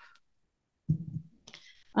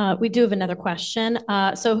 We do have another question.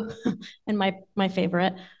 So, and my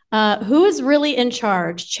favorite, who is really in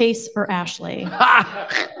charge, Chase or Ashley?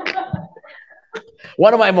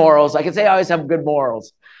 One of my morals. I can say I always have good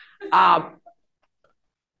morals. Jeez,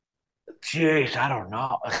 I don't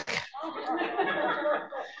know.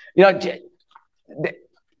 You know, I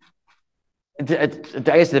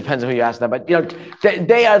guess it depends on who you ask them, but you know,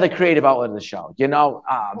 they are the creative outlet of the show. You know,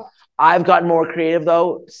 I've gotten more creative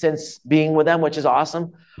though since being with them, which is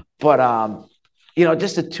awesome. But you know,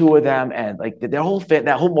 just the two of them and like that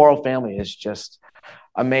whole Morrow family is just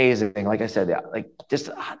amazing. Like I said, yeah, like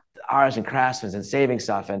just artists and craftsmen and saving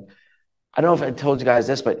stuff. And I don't know if I told you guys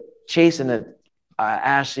this, but Chase and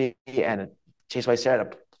Ashley and Chase White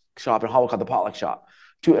started a shop in Howell called the Potluck Shop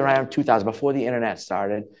around 2000, before the internet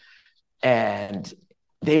started. And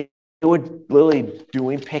they were literally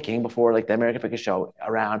doing picking before like the American Picker Show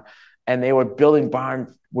around, and they were building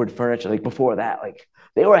barn wood furniture like before that. Like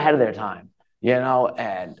they were ahead of their time, you know,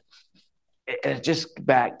 and it's just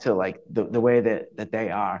back to like the way that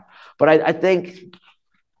they are. But I think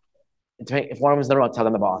if one of them is there, I'll tell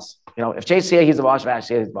them the boss. You know, if Chase here, he's the boss. If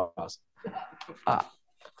Ashley, he's the boss.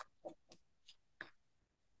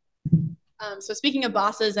 So speaking of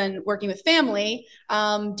bosses and working with family,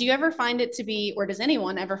 do you ever find it to be, or does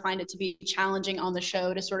anyone ever find it to be challenging on the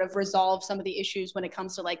show to sort of resolve some of the issues when it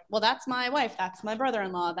comes to like, well, that's my wife, that's my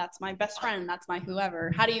brother-in-law, that's my best friend, that's my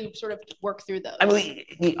whoever. How do you sort of work through those? I mean,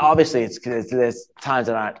 obviously there's times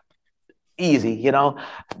that aren't easy, you know,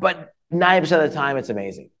 but 90% of the time it's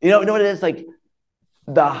amazing. You know what it is? Like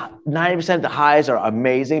the 90% of the highs are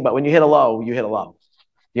amazing, but when you hit a low, you hit a low,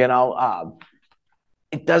 you know.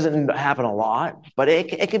 It doesn't happen a lot, but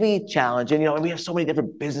it can be challenging, you know, and we have so many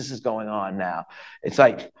different businesses going on now. It's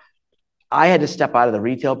like, I had to step out of the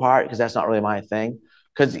retail part because that's not really my thing.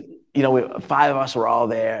 Because, you know, 5 of us were all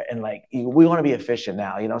there, and like, we want to be efficient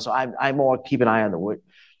now, you know, so I more keep an eye on the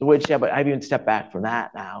woodshed, but I've even stepped back from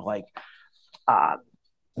that now. Like,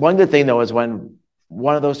 one good thing though is when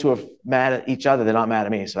one of those two are mad at each other, they're not mad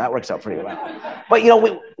at me. So that works out pretty well. But, you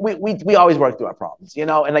know, we always work through our problems, you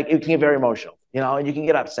know, and like it can get very emotional, you know, and you can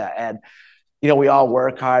get upset. And you know, we all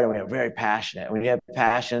work hard and we are very passionate. When you have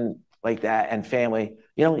passion like that and family,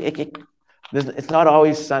 you know, it's not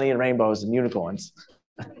always sunny and rainbows and unicorns,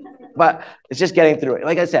 but it's just getting through it.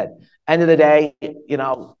 Like I said, end of the day, you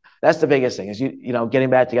know, that's the biggest thing is, you know, getting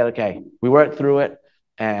back together. Okay, we worked through it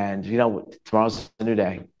and, you know, tomorrow's a new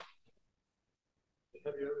day.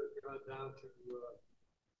 Have you ever gone down to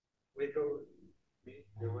Waco, meet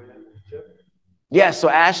your way on the ship? Yeah, so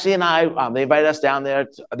Ashley and I, they invited us down there.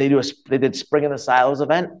 They did Spring in the Silos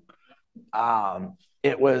event.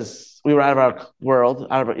 We were out of our world, you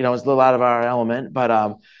know, it was a little out of our element,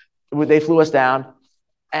 but they flew us down,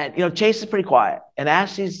 and you know, Chase is pretty quiet, and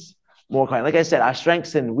Ashley's more quiet. Like I said, our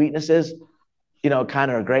strengths and weaknesses, you know,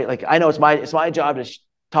 kind of are great. Like I know it's my job to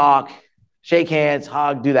talk, shake hands,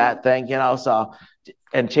 hug, do that thing, you know. So,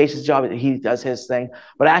 and Chase's job, he does his thing.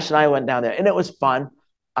 But Ashley and I went down there, and it was fun.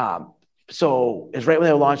 So it's right when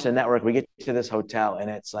they were launching the network, we get to this hotel and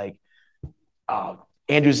it's like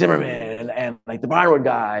Andrew Zimmerman and like the Barwood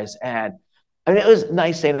guys. And I mean, it was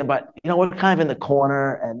nice seeing them, but you know, we're kind of in the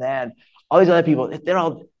corner, and then all these other people,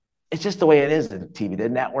 it's just the way it is in TV. They're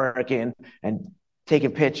networking and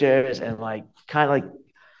taking pictures and like, kind of like,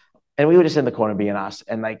 and we were just in the corner being us.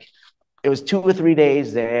 And like, it was 2 or 3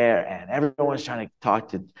 days there and everyone was trying to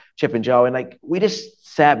talk to Chip and Joe. And like, we just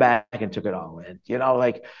sat back and took it all in, you know,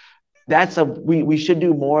 like, we should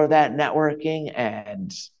do more of that networking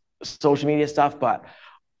and social media stuff, but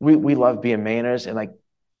we love being Mainers, and like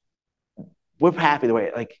we're happy the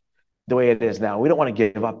way it is now. We don't want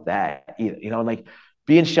to give up that either, you know, and like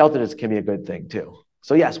being sheltered can be a good thing too.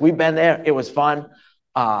 So yes, we've been there. It was fun.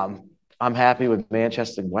 I'm happy with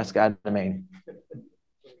Manchester, West Garden, Maine.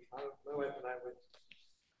 My wife and I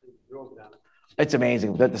drove down. It's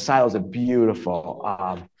amazing. The silos are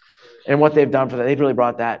beautiful. And what they've done for that, they've really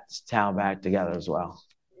brought that town back together as well.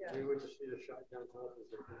 Yeah. We went to see the shotgun houses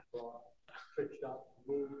that were brought, fixed up,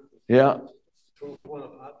 moved. Yeah. One of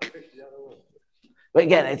them up, fixed the other one. But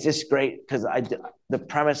again, it's just great because the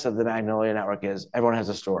premise of the Magnolia Network is everyone has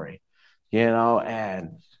a story, you know,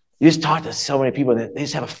 and you just talk to so many people that they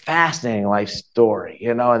just have a fascinating life story,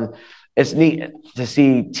 you know, and it's neat to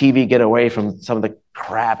see TV get away from some of the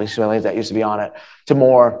crap that used to be on it to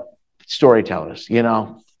more storytellers, you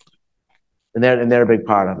know. And they're a big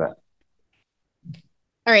part of it.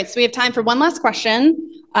 All right, so we have time for one last question.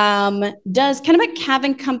 Does Kennebec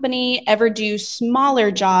Cabin Company ever do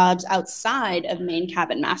smaller jobs outside of Maine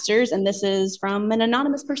Cabin Masters? And this is from an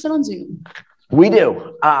anonymous person on Zoom. We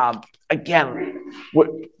do. Again,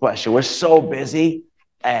 we're so busy,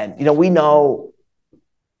 and you know, we know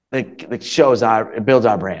the shows it builds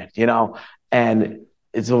our brand, you know, and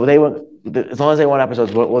as long as they want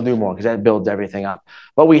episodes, we'll do more because that builds everything up.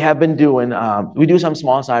 But we have been doing, we do some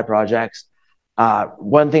small side projects.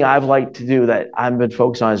 One thing I've liked to do that I've been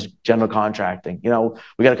focused on is general contracting. You know,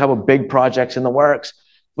 we got a couple of big projects in the works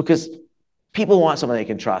because people want someone they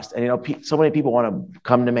can trust. And, you know, so many people want to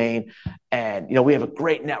come to Maine, and, you know, we have a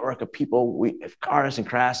great network of people, we have artists and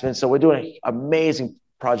craftsmen. So we're doing an amazing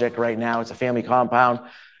project right now. It's a family compound.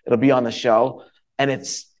 It'll be on the show, and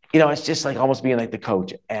it's, you know, it's just like almost being like the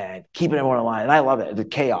coach and keeping everyone in line. And I love it. The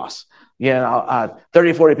chaos, you know, 30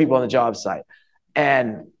 or 40 people on the job site.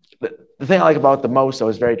 And the thing I like about the most, though,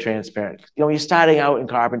 is very transparent. You know, when you're starting out in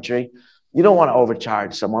carpentry, you don't want to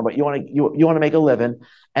overcharge someone, but you want to make a living.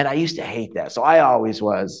 And I used to hate that. So I always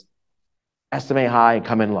was estimate high and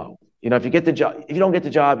come in low. You know, if you don't get the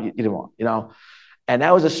job, you don't want, you know. And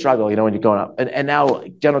that was a struggle, you know, when you're going up. And now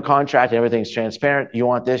general contract and everything's transparent. You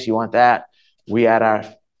want this, you want that. We add our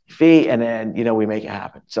fee, and then, you know, we make it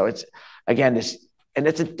happen. So it's, again, and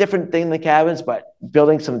it's a different thing than the cabins, but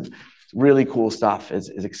building some really cool stuff is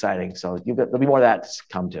exciting. So there'll be more of that to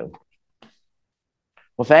come to.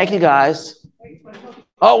 Well, thank you guys.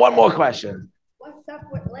 Oh, one more question. What's up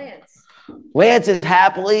with Lance? Lance is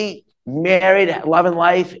happily married, loving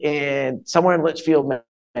life somewhere in Litchfield,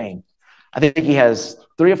 Maine. I think he has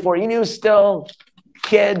 3 or 4 emus still,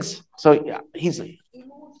 kids. So yeah,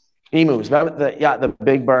 emus. Remember the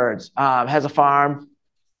big birds. Has a farm.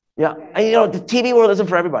 Yeah, and you know, the TV world isn't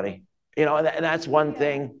for everybody. You know, and that's one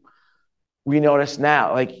thing we notice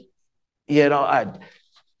now. Like, you know,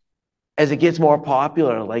 as it gets more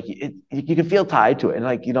popular, like you can feel tied to it. And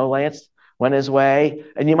like, you know, Lance went his way,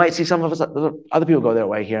 and you might see some of us other people go their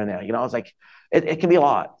way here and there. You know, it's like it can be a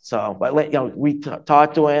lot. So, but you know, we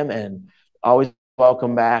talked to him and always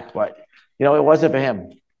welcome back. But you know, it wasn't for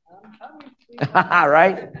him.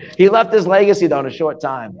 Right? He left his legacy though in a short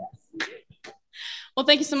time. Well,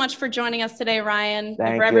 thank you so much for joining us today, Ryan. Thank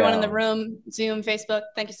and for everyone you. in the room, Zoom, Facebook,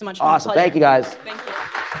 thank you so much. Awesome. Thank you, guys. Thank you.